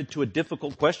subjected to a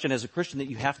difficult question as a Christian that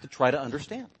you have to try to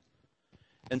understand.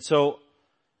 And so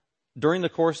during the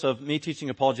course of me teaching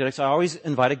apologetics, I always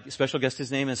invite a special guest. His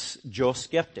name is Joe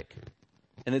Skeptic.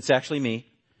 And it's actually me.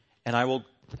 And I will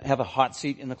have a hot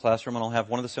seat in the classroom, and I'll have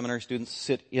one of the seminary students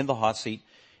sit in the hot seat,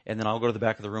 and then I'll go to the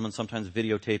back of the room and sometimes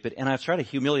videotape it. And I try to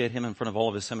humiliate him in front of all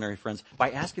of his seminary friends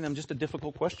by asking them just a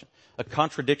difficult question, a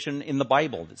contradiction in the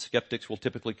Bible that skeptics will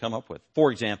typically come up with.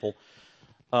 For example,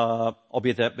 I'll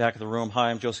be at that back of the room. Hi,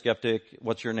 I'm Joe Skeptic.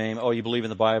 What's your name? Oh, you believe in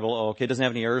the Bible? Oh, okay. It doesn't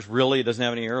have any errors. Really? It doesn't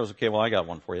have any errors? Okay, well, I got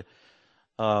one for you.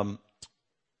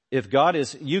 If God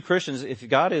is, you Christians, if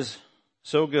God is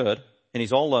so good and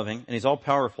he's all loving and he's all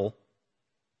powerful,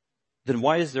 then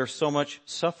why is there so much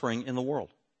suffering in the world?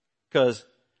 Because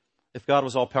if God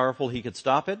was all powerful, he could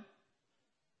stop it.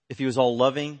 If he was all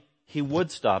loving, he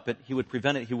would stop it. He would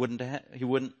prevent it. He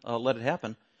wouldn't let it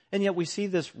happen. And yet we see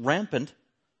this rampant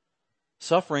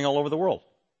suffering all over the world.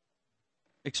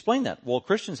 Explain that. Well,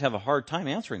 Christians have a hard time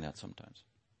answering that sometimes.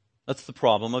 That's the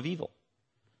problem of evil.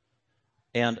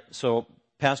 And so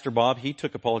Pastor Bob, he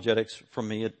took apologetics from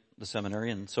me at the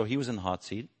seminary, and so he was in the hot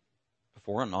seat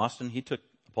before. In Austin, he took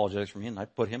apologetics from me, and I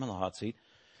put him in the hot seat.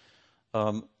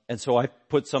 And so I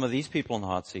put some of these people in the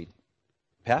hot seat.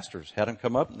 Pastors had them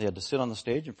come up, and they had to sit on the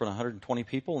stage in front of 120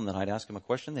 people, and then I'd ask them a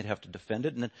question. They'd have to defend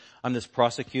it. And then I'm this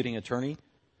prosecuting attorney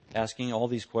asking all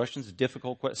these questions,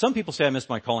 difficult questions. Some people say I missed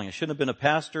my calling. I shouldn't have been a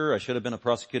pastor. I should have been a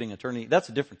prosecuting attorney. That's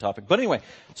a different topic. But anyway,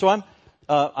 so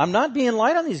I'm not being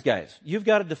light on these guys. You've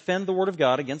got to defend the Word of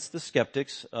God against the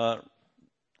skeptics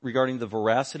regarding the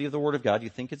veracity of the Word of God. You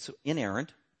think it's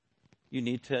inerrant. You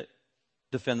need to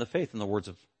defend the faith in the words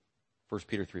of 1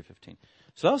 Peter 3:15.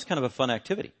 So that was kind of a fun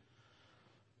activity.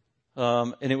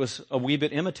 And it was a wee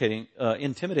bit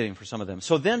intimidating for some of them.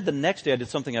 So then the next day I did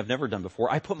something I've never done before.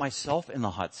 I put myself in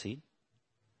the hot seat,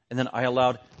 and then I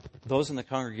allowed those in the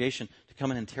congregation to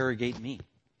come and interrogate me.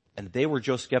 And they were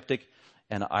Joe Skeptic,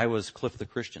 and I was Cliff the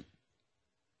Christian.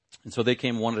 And so they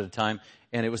came one at a time,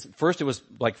 and it was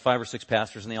like 5 or 6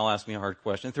 pastors, and they all asked me a hard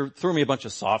question. Threw me a bunch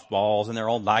of softballs, and they're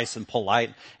all nice and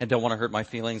polite and don't want to hurt my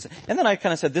feelings. And then I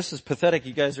kind of said, this is pathetic.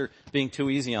 You guys are being too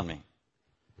easy on me.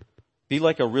 Be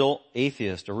like a real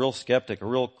atheist, a real skeptic, a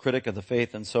real critic of the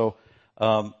faith. And so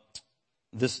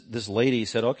this lady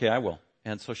said, okay, I will.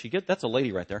 And so that's a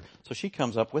lady right there. So she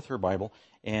comes up with her Bible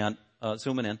and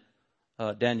zooming in,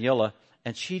 Daniela,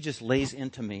 and she just lays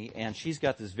into me, and she's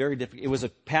got this very difficult, it was a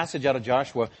passage out of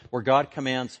Joshua where God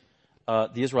commands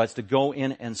the Israelites to go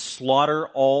in and slaughter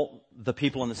all the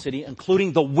people in the city,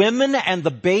 including the women and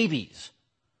the babies.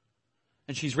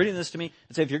 And she's reading this to me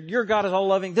and say, if your God is all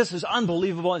loving, this is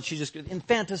unbelievable. And she's just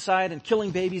infanticide and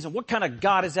killing babies. And what kind of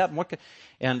God is that?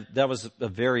 And that was a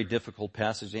very difficult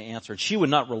passage to answer. And she would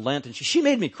not relent. And she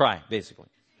made me cry, basically.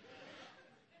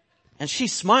 And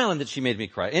she's smiling that she made me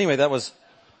cry. Anyway, that was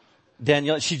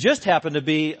Danielle. She just happened to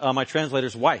be my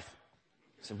translator's wife.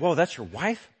 I said, whoa, that's your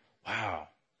wife? Wow.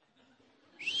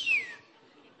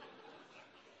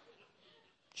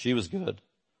 She was good.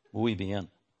 Muy bien.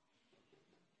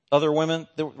 Other women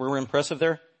that were impressive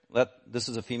there? This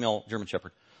is a female German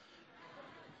Shepherd.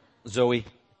 Zoe.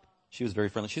 She was very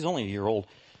friendly. She's only a year old.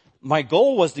 My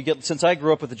goal was to get, since I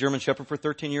grew up with the German Shepherd for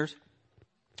 13 years,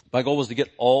 my goal was to get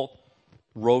all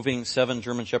roving 7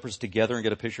 German Shepherds together and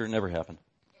get a picture. It never happened.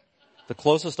 The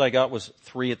closest I got was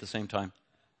 3 at the same time.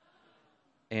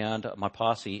 And my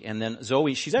posse. And then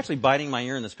Zoe, she's actually biting my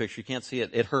ear in this picture. You can't see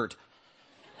it. It hurt.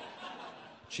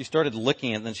 She started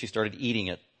licking it and then she started eating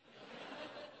it.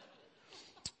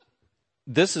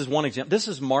 This is one example. This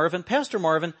is Marvin. Pastor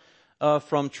Marvin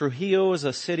from Trujillo is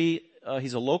a city.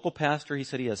 He's a local pastor. He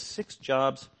said he has 6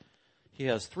 jobs. He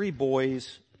has 3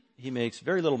 boys. He makes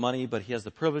very little money, but he has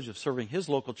the privilege of serving his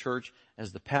local church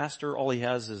as the pastor. All he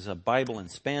has is a Bible in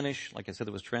Spanish. Like I said,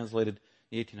 it was translated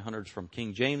in the 1800s from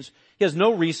King James. He has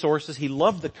no resources. He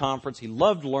loved the conference. He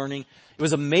loved learning. It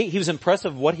was he was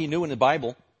impressive what he knew in the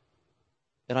Bible.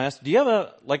 And I asked, do you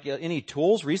have any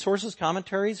tools, resources,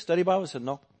 commentaries, study Bible? He said,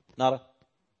 no, nada.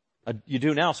 You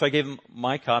do now. So I gave him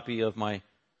my copy of my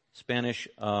Spanish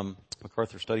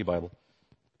MacArthur Study Bible.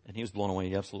 And he was blown away.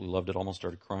 He absolutely loved it. Almost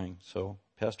started crying. So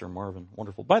Pastor Marvin,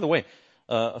 wonderful. By the way,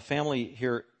 a family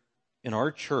here in our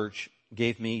church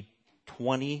gave me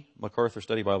 20 MacArthur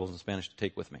Study Bibles in Spanish to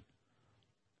take with me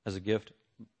as a gift.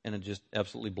 And it just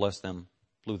absolutely blessed them,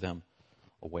 blew them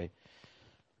away.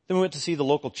 Then we went to see the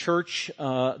local church,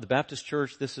 the Baptist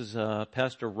church. This is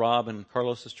Pastor Rob and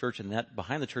Carlos's church, and that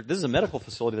behind the church, this is a medical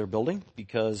facility they're building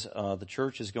because the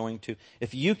church is going to,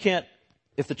 if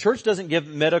the church doesn't give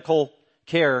medical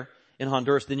care in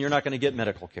Honduras, then you're not going to get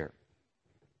medical care.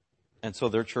 And so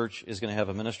their church is going to have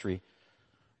a ministry.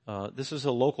 This is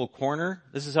a local corner.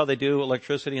 This is how they do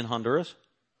electricity in Honduras.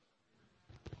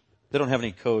 They don't have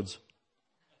any codes.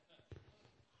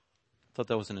 Thought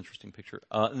that was an interesting picture.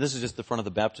 And this is just the front of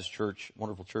the Baptist church,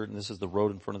 wonderful church, and this is the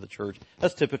road in front of the church.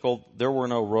 That's typical. There were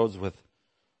no roads with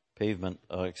pavement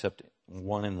except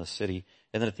one in the city.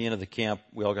 And then at the end of the camp,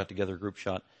 we all got together, group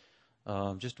shot.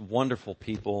 Just wonderful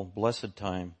people, blessed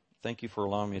time. Thank you for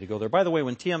allowing me to go there. By the way,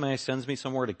 when TMA sends me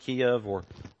somewhere to Kiev or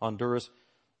Honduras,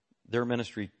 their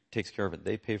ministry takes care of it.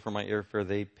 They pay for my airfare,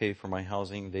 they pay for my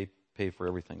housing, they pay for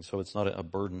everything. So it's not a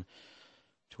burden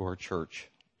to our church.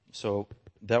 So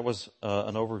that was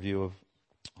an overview of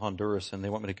Honduras, and they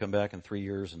want me to come back in 3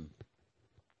 years, and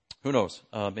who knows?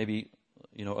 Maybe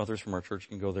others from our church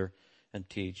can go there and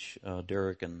teach.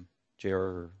 Derek and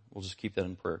JR, we'll just keep that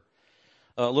in prayer.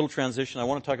 A little transition. I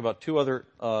want to talk about 2 other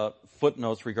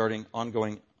footnotes regarding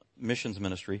ongoing missions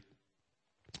ministry.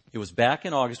 It was back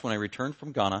in August when I returned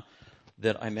from Ghana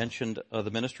that I mentioned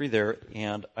the ministry there,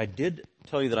 and I did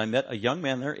tell you that I met a young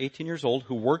man there, 18 years old,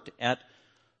 who worked at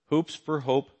Hoops for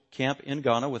Hope camp in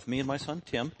Ghana with me and my son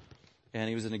Tim, and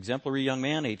he was an exemplary young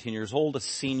man, 18 years old, a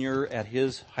senior at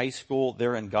his high school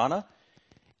there in Ghana,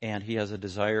 and he has a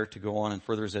desire to go on and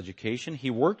further his education. He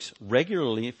works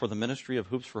regularly for the ministry of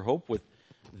Hoops for Hope with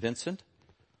Vincent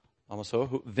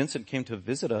Amaso. Vincent came to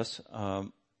visit us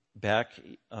back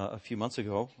a few months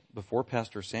ago before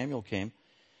Pastor Samuel came,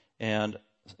 and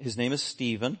his name is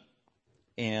Stephen,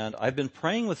 and I've been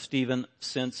praying with Stephen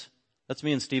since, that's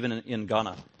me and Stephen in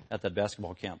Ghana at that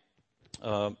basketball camp.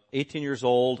 18 years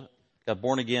old, got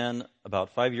born again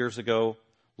about 5 years ago,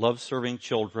 loves serving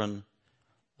children,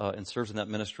 and serves in that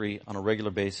ministry on a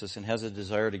regular basis, and has a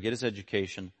desire to get his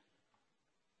education,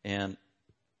 and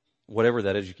whatever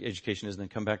that education is, and then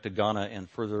come back to Ghana and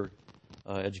further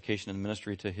education and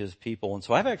ministry to his people. And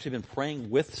so I've actually been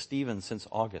praying with Stephen since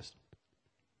August.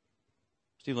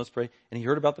 Stephen, let's pray. And he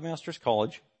heard about the Master's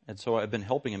College, and so I've been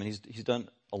helping him, and he's done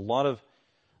a lot of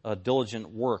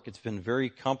diligent work. It's been very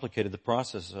complicated, the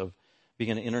process of being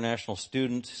an international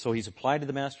student. So he's applied to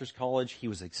the Master's College. He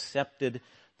was accepted.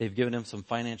 They've given him some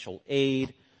financial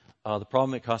aid. The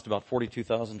problem, it cost about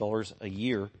 $42,000 a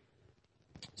year.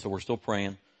 So we're still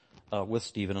praying with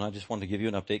Stephen, and I just wanted to give you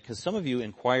an update because some of you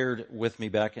inquired with me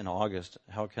back in August,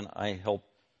 how can I help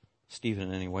Stephen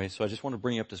in any way? So I just want to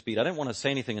bring you up to speed. I didn't want to say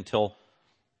anything until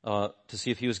to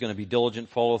see if he was going to be diligent,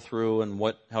 follow through,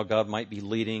 and how God might be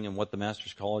leading and what the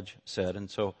Master's College said. And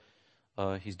so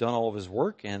he's done all of his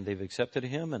work, and they've accepted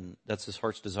him, and that's his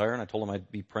heart's desire. And I told him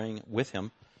I'd be praying with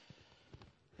him.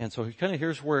 And so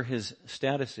here's where his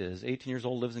status is. 18 years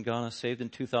old, lives in Ghana, saved in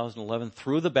 2011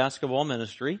 through the basketball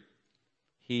ministry.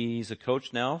 He's a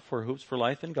coach now for Hoops for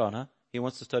Life in Ghana. He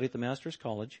wants to study at the Master's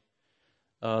College.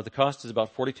 The cost is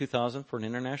about $42,000 for an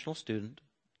international student.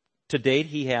 To date,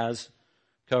 he has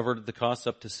covered the costs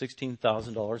up to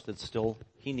 $16,000 that still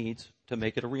he needs to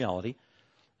make it a reality.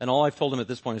 And all I've told him at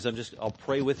this point is I'll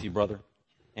pray with you, brother.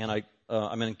 And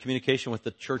I'm in communication with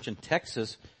the church in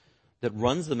Texas that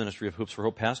runs the ministry of Hoops for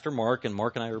Hope, Pastor Mark, and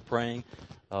Mark and I are praying.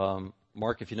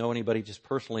 Mark, if you know anybody just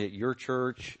personally at your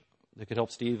church that could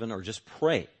help Stephen, or just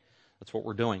pray. That's what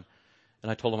we're doing.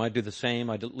 And I told him I'd do the same.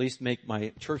 I'd at least make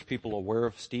my church people aware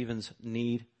of Stephen's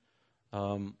need,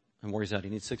 and where he's at.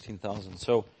 He needs $16,000.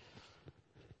 So,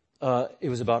 it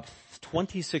was about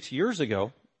 26 years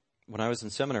ago when I was in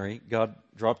seminary, God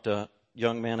dropped a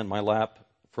young man in my lap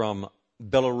from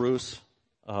Belarus,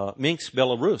 Minsk,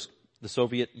 Belarus, the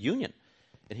Soviet Union.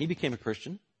 And he became a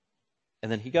Christian.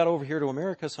 And then he got over here to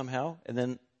America somehow. And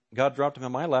then God dropped him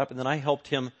in my lap. And then I helped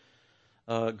him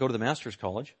go to the Master's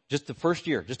College. Just the first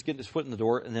year, just to get his foot in the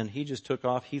door. And then he just took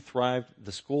off. He thrived.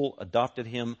 The school adopted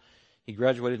him. He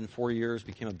graduated in 4 years,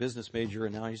 became a business major.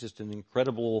 And now he's just an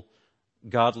incredible,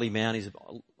 godly man. He's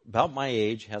about my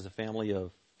age, has a family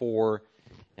of 4.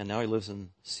 And now he lives in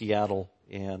Seattle.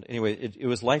 And anyway, it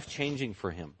was life-changing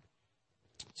for him.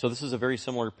 So this is a very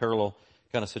similar, parallel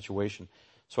kind of situation.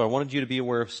 So I wanted you to be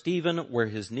aware of Stephen, where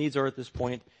his needs are at this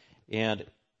point, and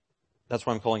that's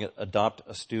why I'm calling it Adopt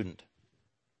a Student.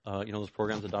 Those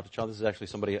programs, Adopt a Child, this is actually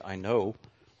somebody I know.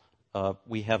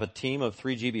 We have a team of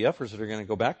 3 GBFers that are going to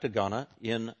go back to Ghana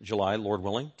in July, Lord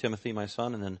willing. Timothy, my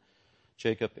son, and then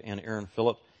Jacob and Aaron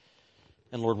Phillip.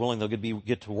 And Lord willing, they'll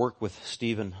get to work with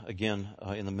Stephen again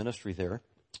in the ministry there.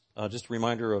 Just a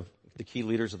reminder of the key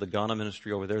leaders of the Ghana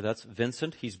ministry over there. That's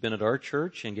Vincent. He's been at our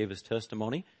church and gave his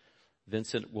testimony.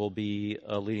 Vincent will be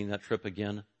leading that trip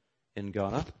again in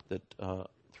Ghana that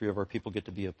 3 of our people get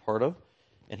to be a part of.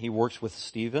 And he works with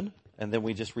Stephen. And then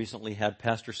we just recently had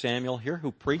Pastor Samuel here,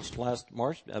 who preached last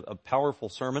March a powerful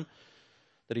sermon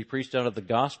that he preached out of the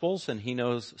Gospels. And he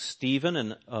knows Stephen,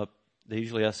 and they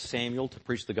usually ask Samuel to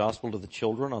preach the gospel to the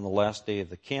children on the last day of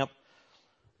the camp.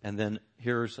 And then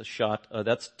here's a shot.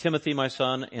 That's Timothy, my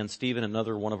son, and Stephen,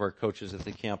 another one of our coaches at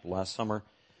the camp last summer.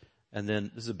 And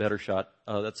then this is a better shot.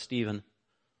 That's Stephen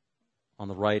on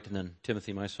the right, and then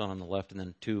Timothy, my son, on the left, and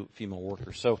then 2 female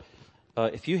workers. So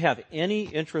if you have any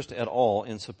interest at all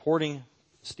in supporting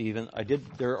Stephen,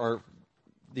 there are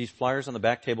these flyers on the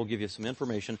back table give you some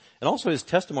information, and also his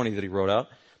testimony that he wrote out.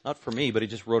 Not for me, but he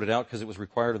just wrote it out because it was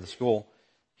required of the school.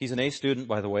 He's an A student,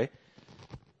 by the way.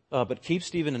 But keep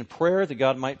Stephen in prayer that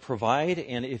God might provide.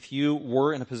 And if you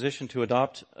were in a position to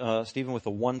adopt Stephen with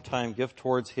a one-time gift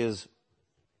towards the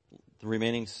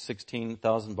remaining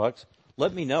 $16,000,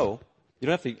 let me know. You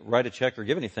don't have to write a check or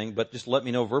give anything, but just let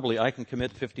me know verbally. I can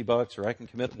commit $50 or I can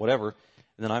commit whatever.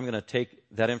 And then I'm going to take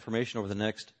that information over the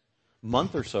next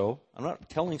month or so. I'm not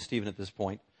telling Stephen at this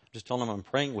point. I'm just telling him I'm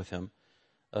praying with him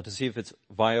to see if it's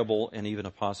viable and even a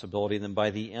possibility. And then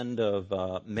by the end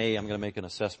of May, I'm going to make an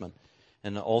assessment.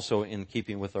 And also in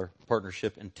keeping with our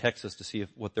partnership in Texas to see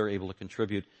what they're able to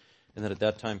contribute. And then at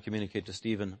that time communicate to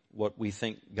Stephen what we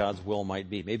think God's will might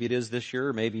be. Maybe it is this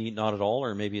year, maybe not at all,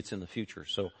 or maybe it's in the future.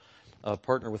 So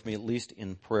partner with me at least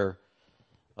in prayer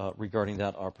regarding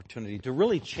that opportunity to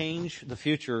really change the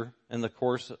future and the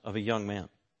course of a young man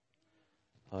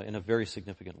in a very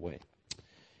significant way.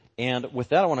 And with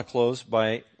that, I want to close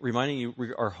by reminding you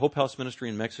our Hope House ministry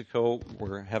in Mexico.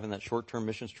 We're having that short-term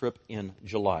missions trip in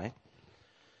July.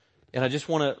 And I just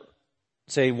want to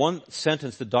say one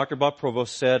sentence that Dr. Bob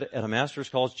Provost said at a Master's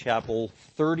College chapel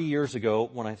 30 years ago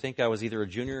when I think I was either a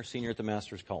junior or senior at the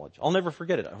Master's College. I'll never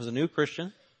forget it. I was a new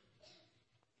Christian.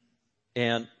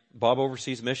 And Bob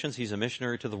oversees missions. He's a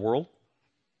missionary to the world.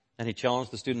 And he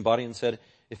challenged the student body and said,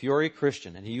 if you're a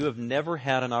Christian and you have never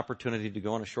had an opportunity to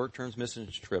go on a short-term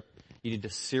missions trip, you need to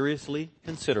seriously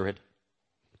consider it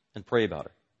and pray about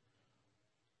it.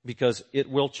 Because it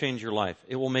will change your life.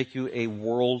 It will make you a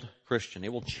world Christian.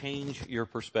 It will change your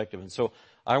perspective. And so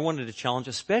I wanted to challenge,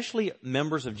 especially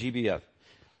members of GBF.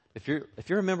 If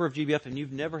you're a member of GBF and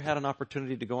you've never had an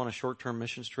opportunity to go on a short-term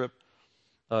missions trip,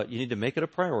 you need to make it a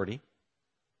priority,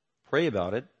 pray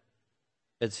about it,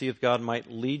 and see if God might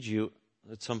lead you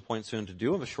at some point soon to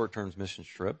do a short-term missions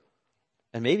trip,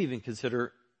 and maybe even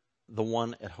consider the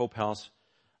one at Hope House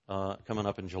coming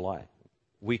up in July.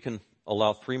 We can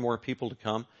allow 3 more people to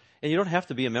come. And you don't have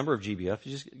to be a member of GBF.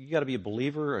 You got to be a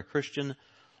believer, a Christian.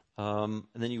 And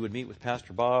then you would meet with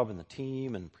Pastor Bob and the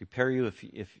team and prepare you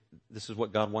if this is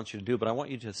what God wants you to do. But I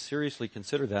want you to seriously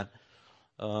consider that.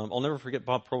 I'll never forget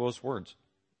Bob Provost's words.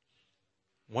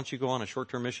 Once you go on a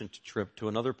short-term mission trip to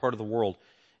another part of the world,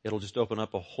 it'll just open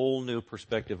up a whole new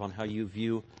perspective on how you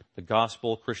view the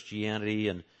gospel, Christianity,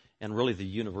 and really the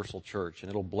universal church. And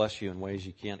it'll bless you in ways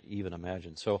you can't even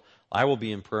imagine. So I will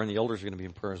be in prayer, and the elders are going to be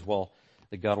in prayer as well,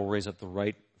 that God will raise up the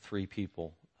right 3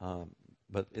 people.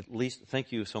 But at least,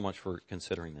 thank you so much for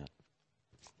considering that.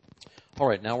 All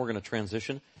right, now we're going to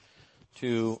transition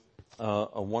to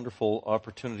a wonderful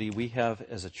opportunity we have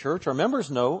as a church. Our members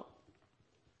know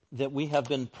that we have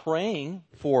been praying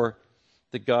for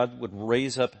that God would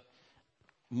raise up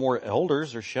more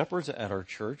elders or shepherds at our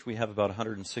church. We have about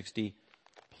 160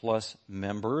 plus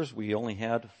members. We only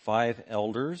had 5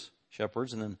 elders,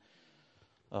 shepherds, and then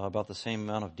about the same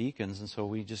amount of deacons. And so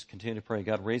we just continue to pray,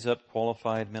 God, raise up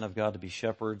qualified men of God to be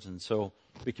shepherds. And so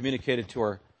we communicated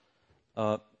to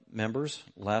our members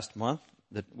last month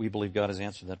that we believe God has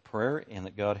answered that prayer and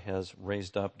that God has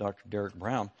raised up Dr. Derek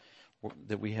Brown,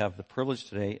 that we have the privilege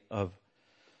today of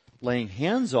laying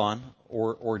hands on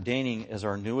or ordaining as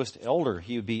our newest elder.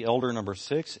 He would be elder number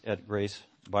 6 at Grace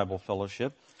Bible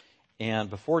Fellowship. And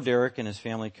before Derek and his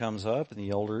family comes up and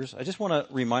the elders, I just want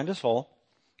to remind us all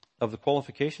of the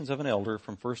qualifications of an elder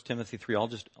from 1 Timothy 3.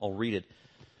 I'll read it.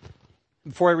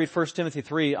 Before I read 1 Timothy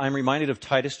 3, I'm reminded of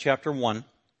Titus chapter 1,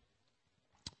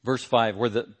 verse 5, where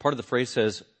the part of the phrase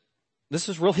says, this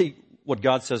is really what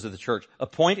God says to the church.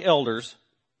 Appoint elders,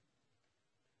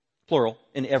 plural,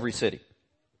 in every city.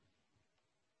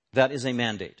 That is a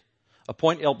mandate.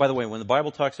 By the way, when the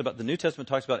Bible talks about, the New Testament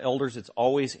talks about elders, it's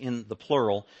always in the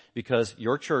plural because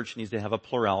your church needs to have a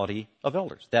plurality of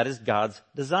elders. That is God's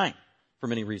design for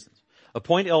many reasons.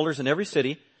 Appoint elders in every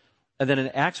city. And then in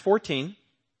Acts 14,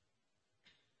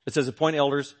 it says appoint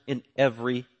elders in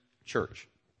every church.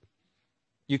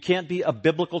 You can't be a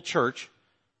biblical church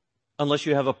unless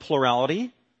you have a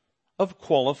plurality of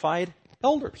qualified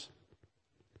elders.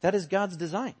 That is God's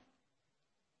design.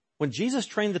 When Jesus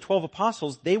trained the 12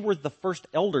 apostles, they were the first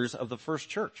elders of the first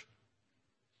church.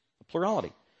 A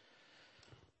plurality.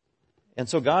 And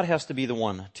so God has to be the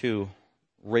one to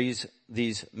raise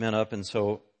these men up. And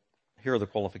so here are the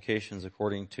qualifications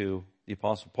according to the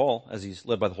Apostle Paul, as he's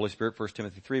led by the Holy Spirit, 1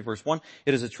 Timothy 3, verse 1.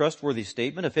 It is a trustworthy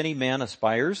statement. If any man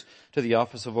aspires to the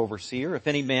office of overseer, if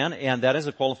any man, and that is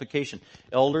a qualification.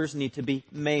 Elders need to be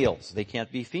males. They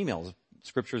can't be females.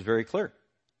 Scripture is very clear. It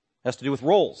has to do with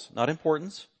roles, not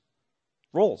importance.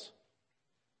 Roles.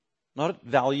 Not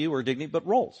value or dignity, but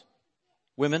roles.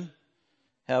 Women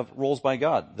have roles by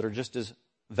God that are just as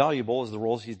valuable as the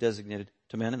roles he's designated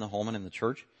to men in the home and in the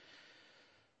church.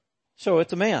 So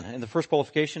it's a man. And the first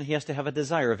qualification, he has to have a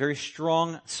desire, a very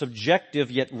strong,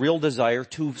 subjective, yet real desire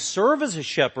to serve as a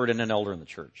shepherd and an elder in the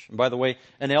church. And by the way,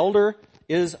 an elder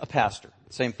is a pastor.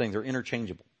 Same thing. They're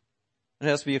interchangeable. It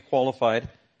has to be a qualified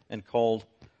and called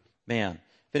man.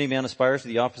 If any man aspires to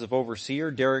the office of overseer,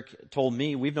 Derek told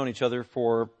me, we've known each other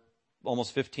for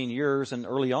almost 15 years, and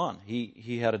early on,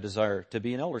 he had a desire to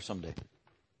be an elder someday.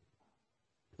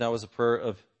 That was a prayer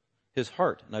of his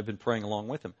heart, and I've been praying along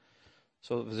with him.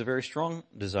 So it was a very strong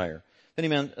desire. If any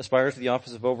man aspires to the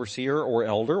office of overseer or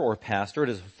elder or pastor, it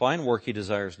is a fine work he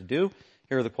desires to do.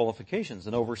 Here are the qualifications.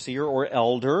 An overseer or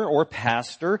elder or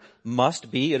pastor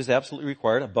must be, it is absolutely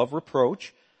required, above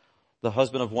reproach, the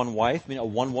husband of one wife, a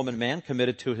one-woman man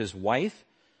committed to his wife.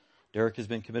 Derek has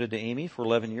been committed to Amy for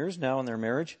 11 years now in their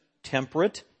marriage.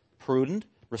 Temperate, prudent,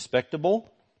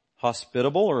 respectable,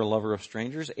 hospitable, or a lover of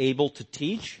strangers, able to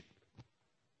teach.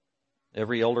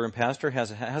 Every elder and pastor has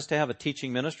to have a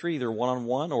teaching ministry, either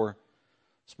one-on-one or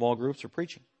small groups or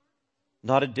preaching.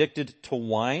 Not addicted to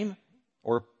wine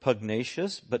or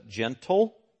pugnacious, but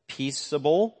gentle,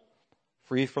 peaceable,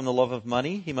 free from the love of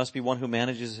money. He must be one who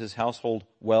manages his household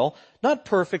well. Not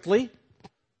perfectly.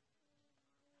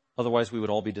 Otherwise we would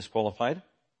all be disqualified.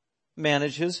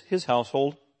 Manages his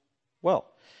household well.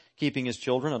 Keeping his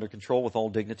children under control with all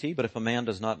dignity. But if a man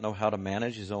does not know how to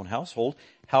manage his own household,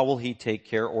 how will he take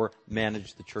care or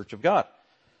manage the church of God?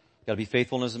 Got to be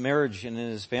faithful in his marriage and in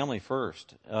his family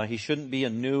first. He shouldn't be a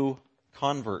new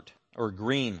convert, or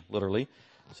green, literally,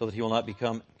 so that he will not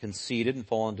become conceited and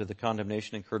fall into the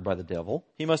condemnation incurred by the devil.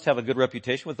 He must have a good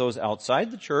reputation with those outside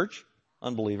the church,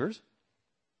 unbelievers,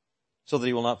 so that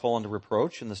he will not fall into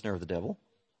reproach and the snare of the devil.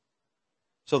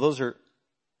 So those are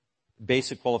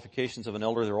basic qualifications of an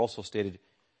elder. There are also stated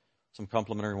some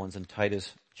complementary ones in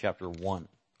Titus chapter 1.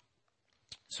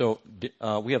 So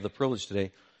we have the privilege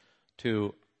today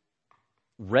to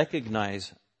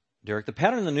recognize Derek. The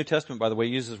pattern in the New Testament, by the way,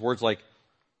 uses words like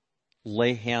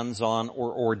lay hands on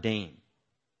or ordain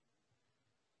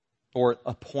or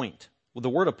appoint. Well, the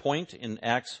word appoint in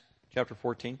Acts chapter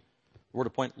 14, the word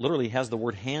appoint literally has the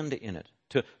word hand in it,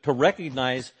 to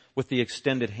recognize with the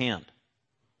extended hand.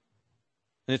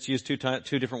 And it's used two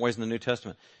different ways in the New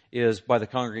Testament. Is by the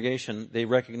congregation, they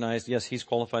recognized, yes, he's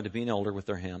qualified to be an elder with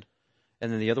their hand.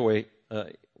 And then the other way,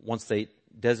 once they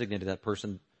designated that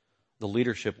person, the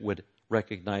leadership would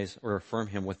recognize or affirm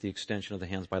him with the extension of the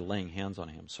hands by laying hands on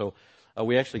him. So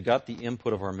we actually got the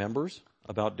input of our members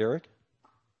about Derek.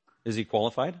 Is he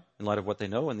qualified in light of what they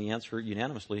know? And the answer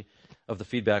unanimously of the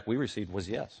feedback we received was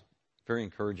yes. Very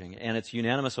encouraging. And it's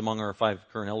unanimous among our 5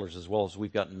 current elders as well, as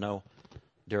we've gotten to know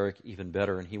Derek even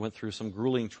better. And he went through some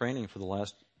grueling training for the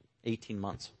last 18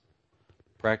 months.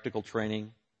 Practical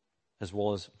training as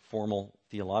well as formal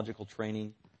theological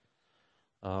training.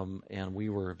 And we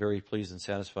were very pleased and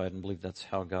satisfied and believe that's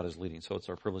how God is leading. So it's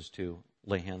our privilege to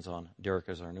lay hands on Derek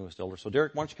as our newest elder. So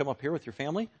Derek, why don't you come up here with your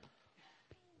family?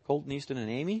 Colton, Easton, and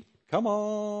Amy, come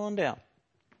on down.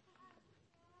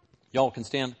 Y'all can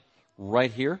stand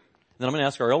right here. And then I'm going to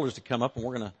ask our elders to come up and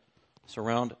we're going to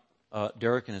surround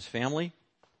Derek and his family.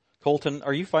 Colton,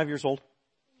 are you 5 years old?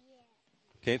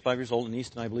 Okay, 5 years old, and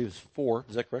Easton, I believe, is 4.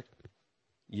 Is that correct?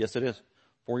 Yes, it is.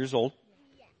 4 years old.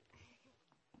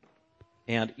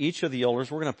 And each of the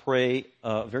elders, we're going to pray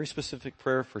a very specific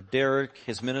prayer for Derek,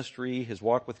 his ministry, his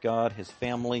walk with God, his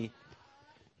family.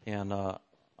 And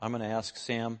I'm going to ask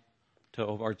Sam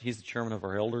he's the chairman of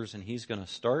our elders, and he's going to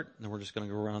start, and then we're just going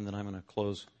to go around, and then I'm going to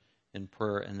close in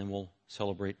prayer, and then we'll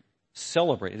celebrate.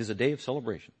 It is a day of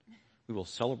celebration. We will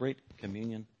celebrate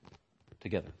communion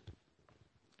together.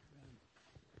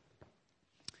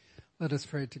 Let us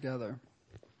pray together.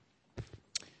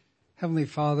 Heavenly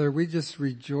Father, we just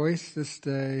rejoice this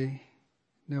day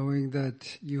knowing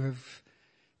that you have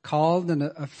called and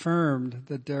affirmed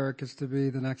that Derek is to be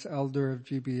the next elder of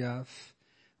GBF.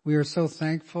 We are so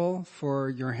thankful for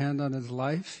your hand on his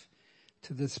life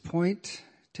to this point,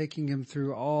 taking him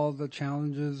through all the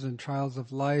challenges and trials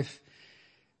of life,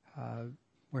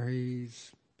 where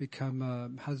he's become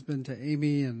a husband to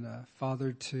Amy and a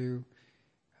father to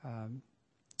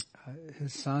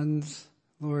his sons.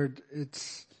 Lord,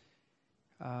 it's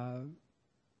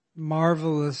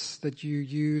marvelous that you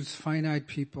use finite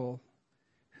people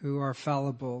who are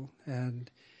fallible, and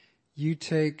you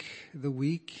take the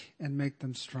weak and make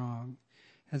them strong.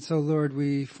 And so, Lord,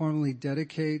 we formally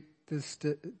dedicate this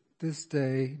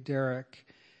day, Derek,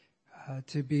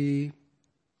 to be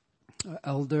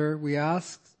elder. We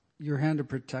ask your hand of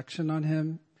protection on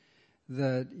him,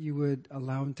 that you would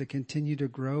allow him to continue to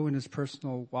grow in his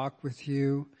personal walk with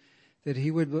you, that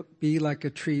he would be like a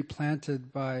tree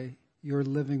planted by your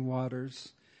living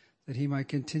waters, that he might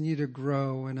continue to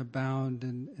grow and abound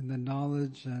in the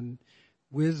knowledge and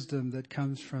wisdom that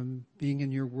comes from being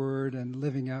in your word and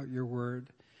living out your word.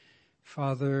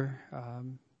 Father,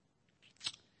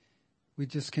 we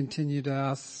just continue to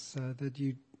ask that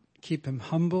you keep him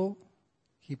humble,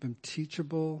 keep him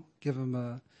teachable, give him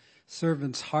a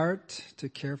servant's heart to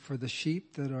care for the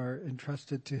sheep that are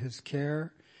entrusted to his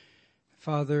care.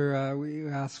 Father, we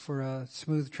ask for a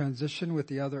smooth transition with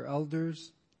the other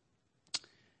elders.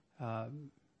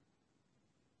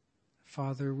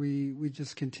 Father, we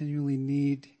just continually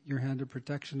need your hand of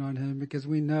protection on him, because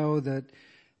we know that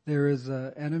there is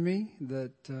an enemy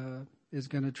that is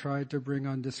going to try to bring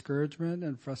on discouragement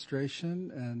and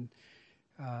frustration, and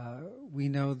we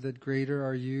know that greater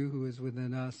are you who is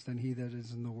within us than he that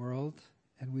is in the world.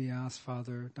 And we ask,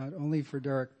 Father, not only for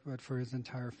Derek, but for his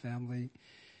entire family.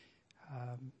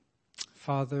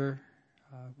 Father,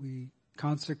 we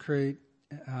consecrate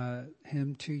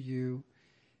him to you,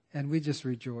 and we just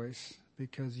rejoice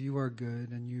because you are good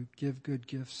and you give good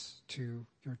gifts to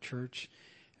your church.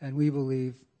 And we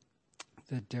believe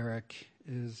that Derek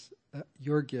is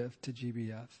your gift to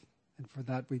GBF. And for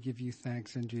that, we give you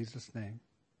thanks in Jesus' name.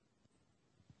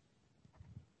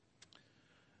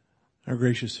 Our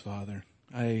gracious Father,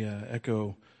 I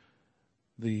echo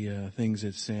the things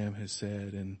that Sam has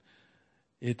said, and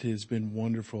it has been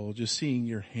wonderful just seeing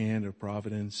your hand of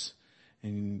providence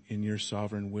and in your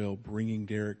sovereign will bringing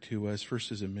Derek to us,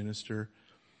 first as a minister,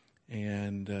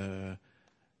 and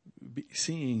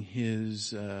seeing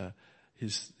his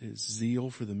zeal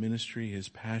for the ministry, his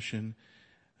passion,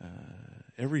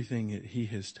 everything that he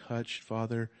has touched.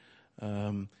 Father,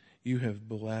 you have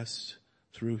blessed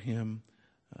through him.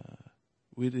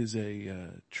 It is a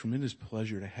tremendous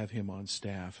pleasure to have him on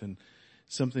staff, and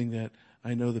something that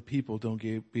I know the people don't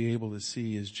be able to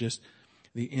see is just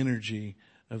the energy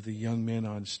of the young men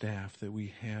on staff that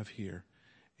we have here.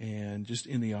 and just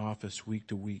in the office week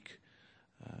to week.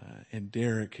 And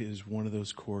Derek is one of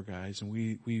those core guys, and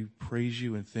we praise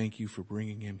you and thank you for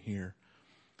bringing him here.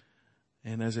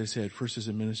 And as I said, first as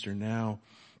a minister, now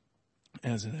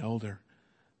as an elder,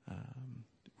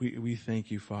 we thank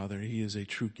you, Father. He is a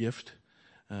true gift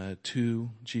to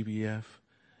GBF.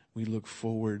 We look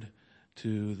forward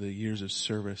to the years of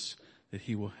service that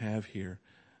he will have here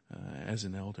as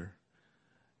an elder.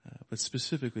 But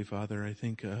specifically, Father, I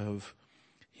think of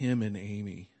him and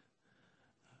Amy.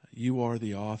 You are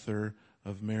the author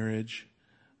of marriage,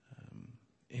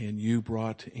 and you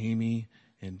brought Amy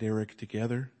and Derek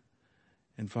together.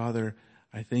 And Father,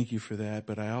 I thank you for that,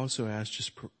 but I also ask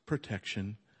just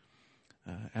protection.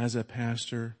 As a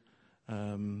pastor,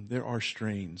 there are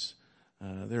strains.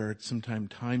 There are sometimes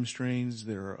time strains.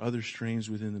 There are other strains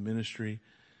within the ministry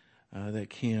that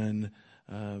can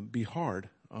be hard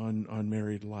on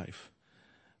married life.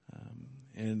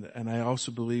 And I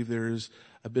also believe there is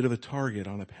a bit of a target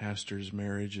on a pastor's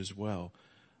marriage as well.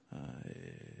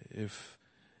 If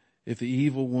the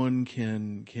evil one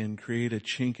can create a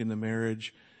chink in the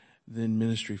marriage, then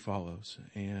ministry follows.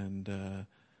 And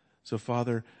so,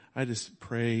 Father, I just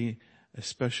pray a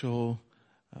special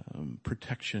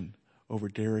protection over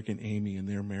Derek and Amy in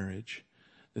their marriage,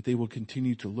 that they will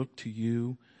continue to look to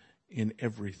you in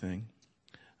everything.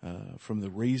 From the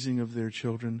raising of their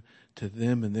children to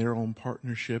them and their own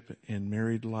partnership and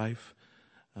married life.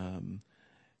 And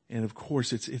of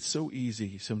course, it's so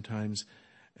easy sometimes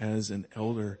as an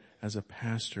elder, as a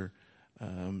pastor,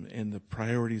 and the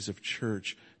priorities of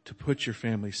church to put your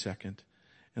family second.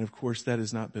 And of course, that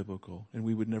is not biblical, and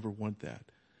we would never want that.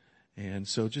 And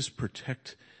so just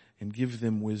protect and give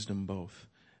them wisdom both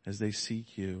as they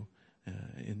seek you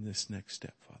in this next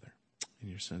step, Father. In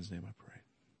your Son's name I pray.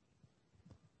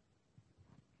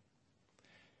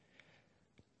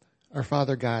 Our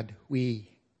Father God, we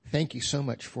thank you so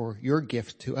much for your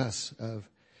gift to us of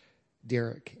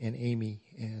Derek and Amy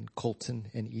and Colton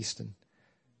and Easton.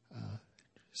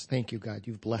 Just thank you, God.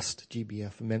 You've blessed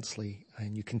GBF immensely,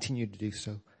 and you continue to do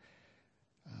so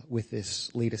with this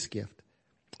latest gift.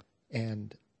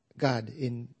 And God,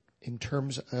 in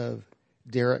terms of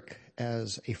Derek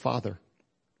as a father,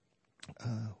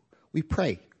 we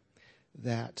pray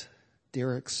that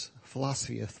Derek's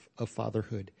philosophy of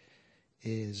fatherhood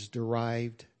is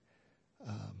derived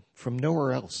from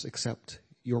nowhere else except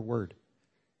your word.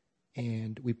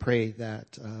 And we pray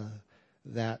that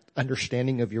that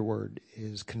understanding of your word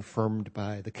is confirmed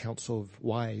by the counsel of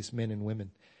wise men and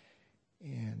women.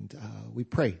 And we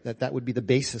pray that that would be the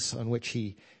basis on which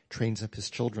he trains up his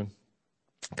children.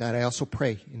 God, I also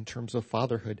pray in terms of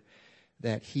fatherhood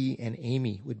that he and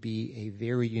Amy would be a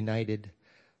very united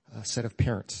set of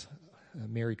parents, a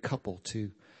married couple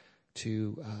to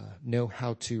know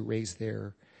how to raise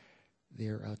their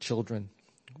children.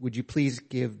 Would you please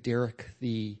give Derek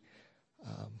the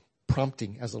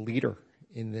prompting as a leader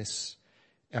in this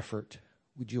effort?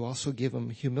 Would you also give him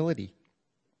humility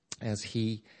as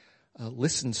he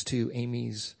listens to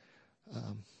Amy's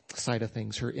side of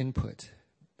things, her input?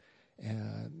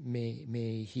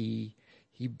 May he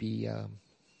be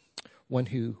one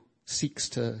who seeks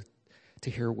to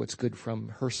hear what's good from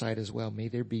her side as well. May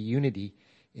there be unity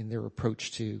in their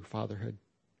approach to fatherhood,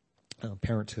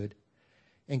 parenthood.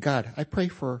 And God, I pray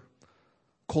for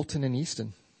Colton and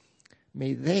Easton.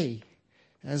 May they,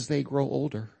 as they grow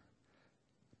older,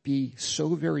 be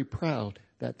so very proud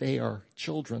that they are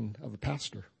children of a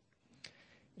pastor.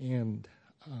 And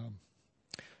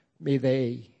may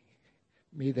they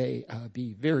be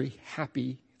very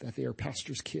happy that they are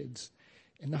pastors' kids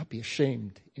and not be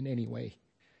ashamed in any way.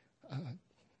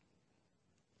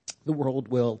 The world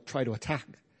will try to attack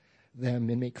them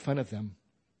and make fun of them,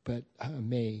 but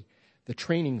may the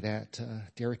training that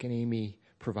Derek and Amy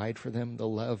provide for them, the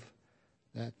love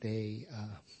that they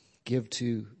give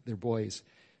to their boys,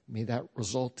 may that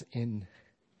result in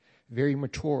very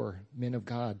mature men of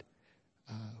God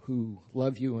who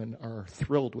love you and are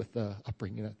thrilled with the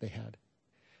upbringing that they had.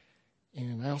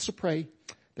 And I also pray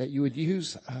that you would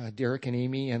use Derek and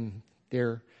Amy and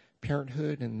their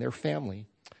parenthood and their family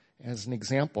as an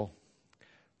example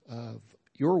of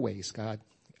your ways, God,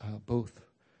 both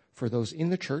for those in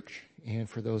the church and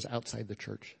for those outside the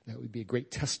church. That would be a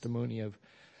great testimony of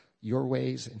your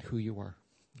ways and who you are.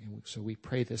 And so we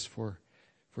pray this for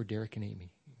Derek and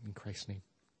Amy, in Christ's name.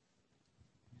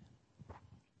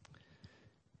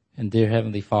 And dear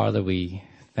Heavenly Father, we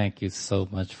thank you so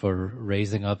much for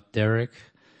raising up Derek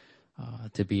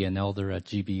to be an elder at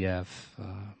GBF.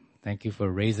 Thank you for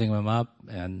raising him up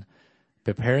and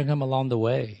preparing him along the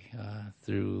way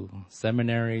through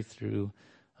seminary, through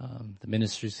the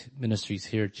ministries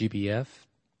here at GBF,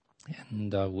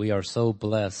 And we are so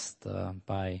blessed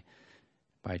by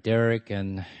Derek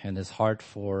and his heart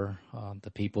for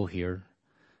the people here.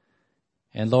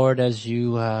 And Lord, as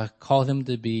you call him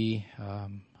to be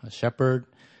a shepherd,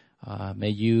 may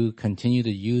you continue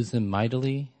to use him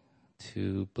mightily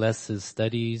to bless his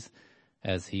studies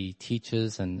as he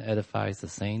teaches and edifies the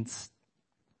saints.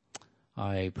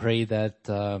 I pray that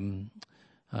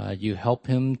you help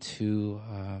him to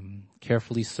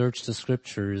carefully search the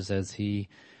scriptures as he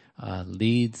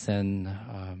leads and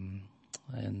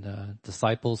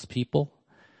disciples people,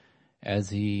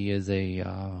 as he is a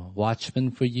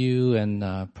watchman for you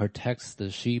and protects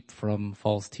the sheep from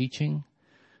false teaching.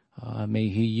 May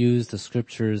he use the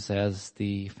scriptures as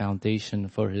the foundation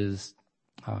for his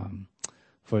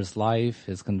life,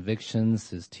 his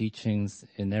convictions, his teachings,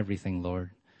 in everything,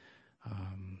 Lord.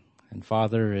 And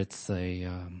Father, it's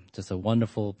just a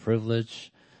wonderful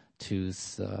privilege to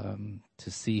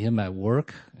see him at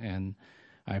work, and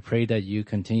I pray that you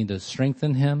continue to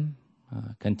strengthen him,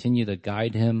 continue to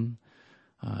guide him,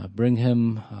 bring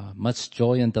him much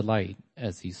joy and delight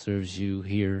as he serves you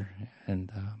here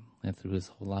and through his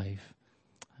whole life.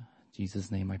 In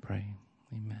Jesus' name I pray.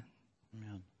 Amen.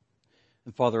 Amen.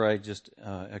 And Father, I just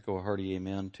echo a hearty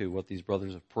amen to what these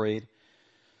brothers have prayed.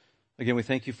 Again, we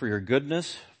thank you for your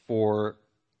goodness, for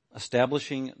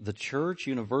establishing the church,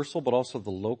 universal, but also the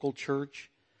local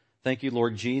church. Thank you,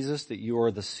 Lord Jesus, that you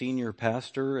are the senior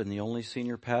pastor and the only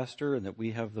senior pastor, and that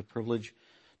we have the privilege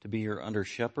to be your under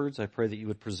shepherds. I pray that you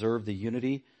would preserve the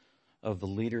unity of the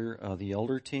leader, the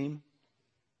elder team.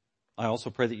 I also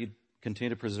pray that you'd continue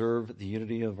to preserve the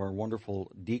unity of our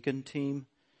wonderful deacon team.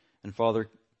 And Father,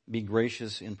 be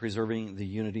gracious in preserving the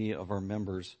unity of our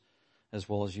members as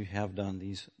well as you have done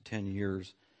these 10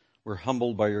 years. We're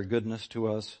humbled by your goodness to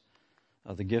us,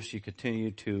 the gifts you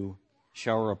continue to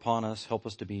shower upon us. Help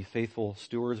us to be faithful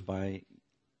stewards by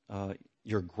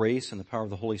your grace and the power of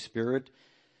the Holy Spirit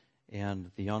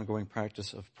and the ongoing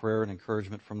practice of prayer and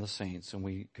encouragement from the saints. And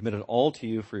we commit it all to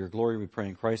you for your glory. We pray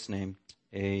in Christ's name.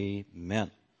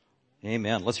 Amen.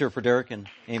 Amen. Let's hear it for Derek and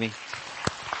Amy.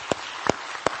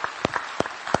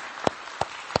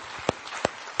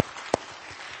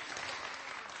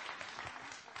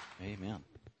 Amen.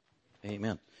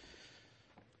 Amen.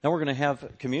 Now we're going to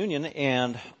have communion,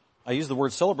 and I used the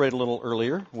word celebrate a little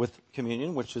earlier with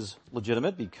communion, which is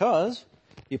legitimate because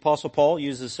the Apostle Paul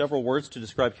uses several words to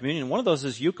describe communion. One of those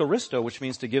is Eucharisto, which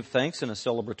means to give thanks in a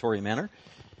celebratory manner.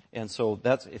 And so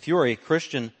that's, if you're a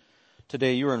Christian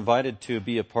today, you're invited to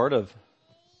be a part of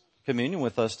communion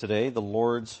with us today, the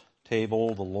Lord's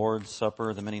table, the Lord's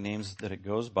Supper, the many names that it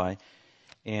goes by.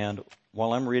 And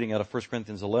while I'm reading out of 1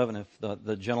 Corinthians 11, if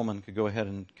the gentleman could go ahead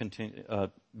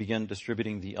and begin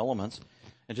distributing the elements,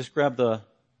 and just grab the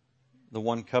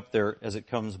one cup there as it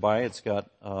comes by. It's got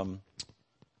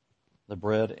the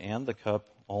bread and the cup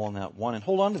all in that one. And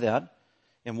hold on to that,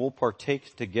 and we'll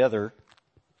partake together.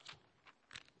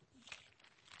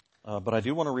 But I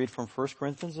do want to read from 1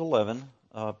 Corinthians 11,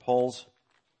 Paul's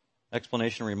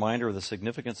explanation, reminder of the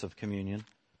significance of communion.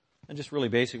 And just really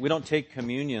basic. We don't take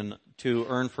communion to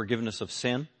earn forgiveness of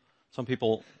sin. Some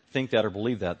people think that or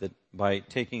believe that by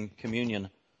taking communion,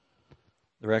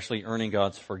 they're actually earning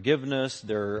God's forgiveness.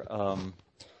 They're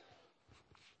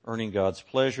earning God's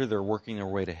pleasure. They're working their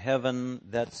way to heaven.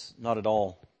 That's not at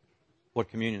all what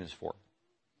communion is for.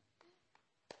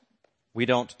 We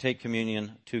don't take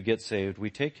communion to get saved. We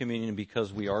take communion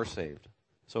because we are saved.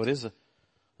 So it is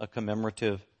a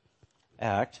commemorative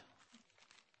act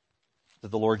that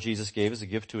the Lord Jesus gave as a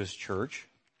gift to his church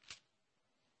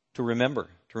to remember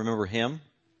him,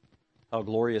 how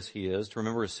glorious he is, to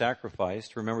remember his sacrifice,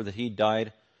 to remember that he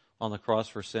died on the cross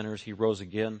for sinners, he rose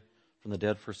again from the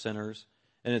dead for sinners.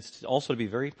 And it's also to be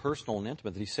very personal and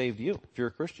intimate that he saved you. If you're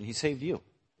a Christian, he saved you.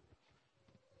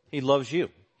 He loves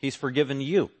you. He's forgiven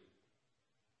you.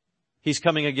 He's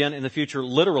coming again in the future,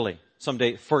 literally,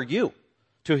 someday, for you,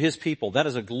 to his people. That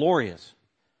is a glorious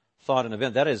thought and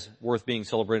event. That is worth being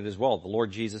celebrated as well. The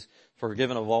Lord Jesus,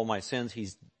 forgiven of all my sins,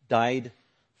 he's died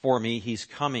for me. He's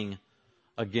coming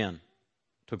again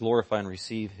to glorify and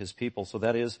receive his people. So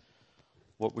that is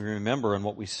what we remember and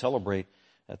what we celebrate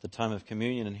at the time of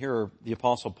communion. And here are the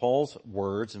Apostle Paul's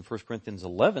words in 1 Corinthians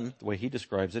 11, the way he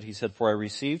describes it. He said, "For I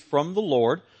received from the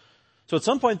Lord." So at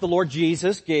some point the Lord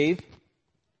Jesus gave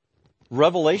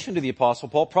revelation to the Apostle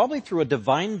Paul, probably through a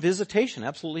divine visitation.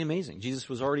 Absolutely amazing. Jesus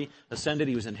was already ascended.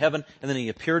 He was in heaven. And then he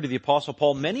appeared to the Apostle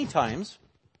Paul many times.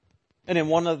 And in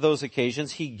one of those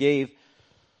occasions, he gave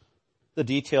the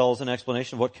details and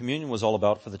explanation of what communion was all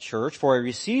about for the church. For I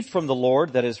received from the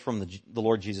Lord, that is from the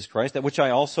Lord Jesus Christ, that which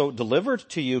I also delivered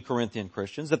to you, Corinthian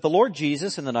Christians, that the Lord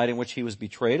Jesus, in the night in which he was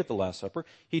betrayed at the Last Supper,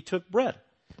 he took bread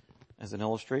as an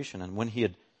illustration. And when he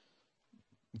had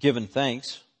given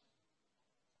thanks,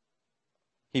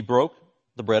 he broke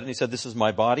the bread and he said, "This is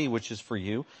my body, which is for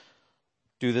you.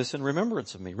 Do this in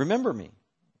remembrance of me." Remember me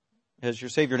as your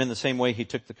Savior. And in the same way, he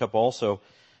took the cup also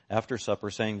after supper,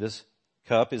 saying, "This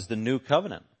cup is the new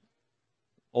covenant."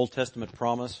 Old Testament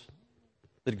promise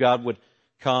that God would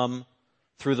come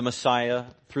through the Messiah,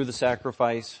 through the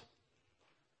sacrifice,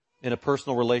 in a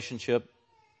personal relationship,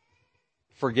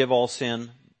 forgive all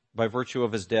sin by virtue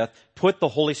of his death, put the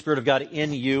Holy Spirit of God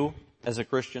in you as a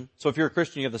Christian. So if you're a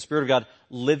Christian, you have the Spirit of God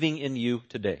living in you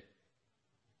today.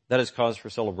 That is cause for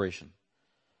celebration.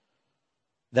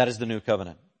 That is the new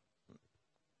covenant.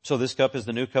 So this cup is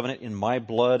the new covenant in my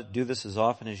blood. Do this as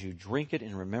often as you drink it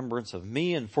in remembrance of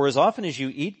me. And for as often as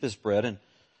you eat this bread and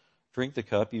drink the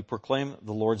cup, you proclaim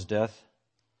the Lord's death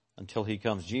until he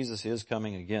comes. Jesus is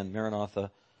coming again.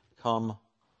 Maranatha, come,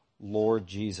 Lord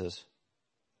Jesus.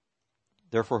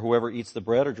 Therefore, whoever eats the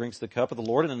bread or drinks the cup of the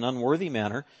Lord in an unworthy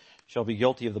manner shall be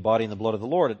guilty of the body and the blood of the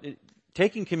Lord.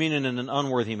 Taking communion in an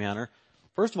unworthy manner,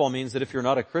 first of all, means that if you're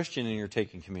not a Christian and you're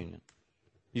taking communion,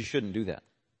 you shouldn't do that.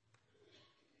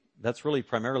 That's really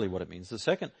primarily what it means. The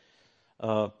second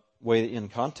way in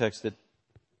context that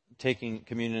taking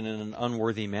communion in an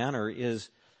unworthy manner is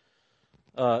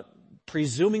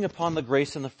presuming upon the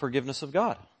grace and the forgiveness of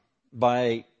God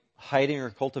by hiding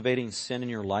or cultivating sin in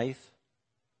your life.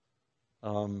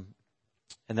 And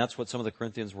that's what some of the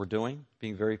Corinthians were doing,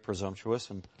 being very presumptuous.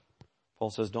 And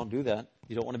Paul says, don't do that.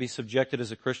 You don't want to be subjected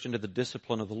as a Christian to the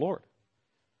discipline of the Lord,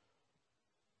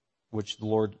 which the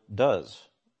Lord does.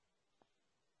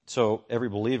 So every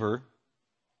believer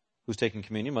who's taking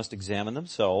communion must examine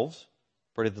themselves,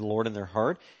 pray to the Lord in their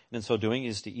heart, and in so doing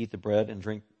is to eat the bread and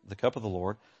drink the cup of the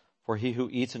Lord. For he who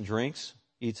eats and drinks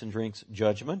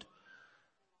judgment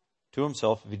to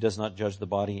himself if he does not judge the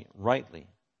body rightly.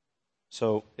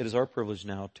 So it is our privilege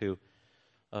now to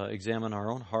examine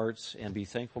our own hearts and be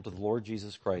thankful to the Lord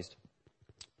Jesus Christ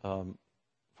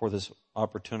for this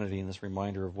opportunity and this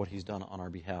reminder of what he's done on our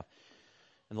behalf.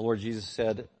 And the Lord Jesus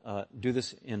said, do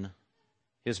this in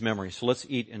his memory. So let's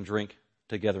eat and drink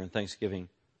together in thanksgiving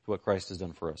to what Christ has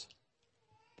done for us.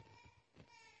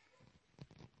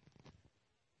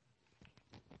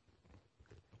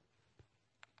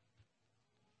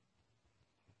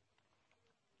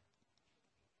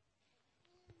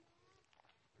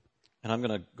 And I'm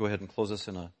going to go ahead and close this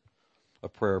in a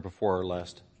prayer before our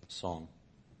last song.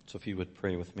 So if you would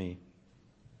pray with me.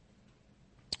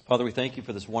 Father, we thank you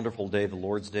for this wonderful day, the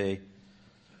Lord's Day.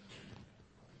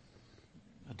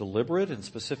 A deliberate and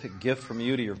specific gift from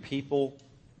you to your people.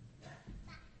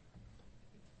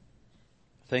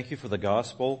 Thank you for the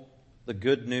gospel, the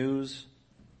good news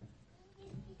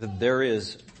that there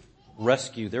is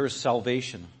rescue, there is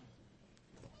salvation,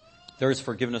 there is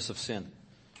forgiveness of sin,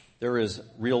 there is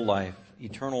real life,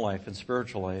 eternal life, and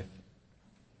spiritual life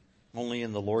only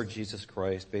in the Lord Jesus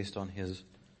Christ, based on his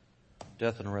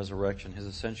death and resurrection, his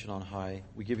ascension on high.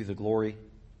 We give you the glory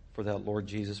for that, Lord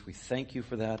Jesus. We thank you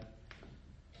for that.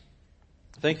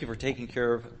 Thank you for taking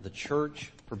care of the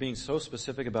church, for being so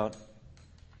specific about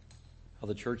how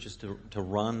the church is to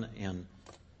run and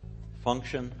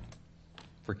function,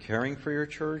 for caring for your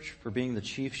church, for being the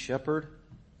chief shepherd,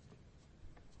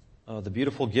 the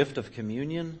beautiful gift of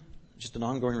communion, just an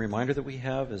ongoing reminder that we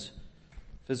have as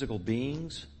physical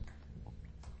beings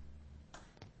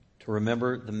to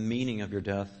remember the meaning of your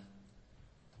death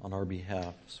on our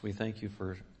behalf. So we thank you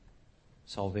for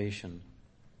salvation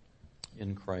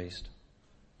in Christ.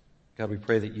 God, we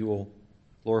pray that you will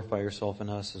glorify yourself in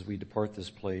us as we depart this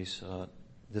place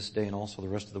this day and also the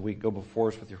rest of the week. Go before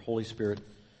us with your Holy Spirit.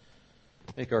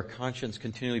 Make our conscience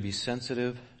continually be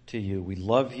sensitive to you. We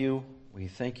love you. We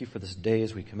thank you for this day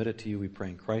as we commit it to you. We pray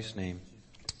in Christ's name.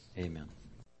 Amen.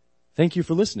 Thank you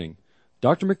for listening.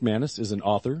 Dr. McManus is an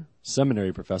author,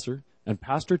 seminary professor, and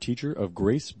pastor-teacher of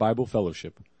Grace Bible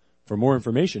Fellowship. For more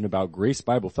information about Grace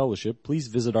Bible Fellowship, please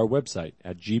visit our website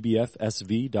at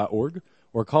gbfsv.org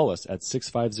or call us at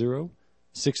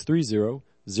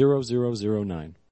 650-630-0009.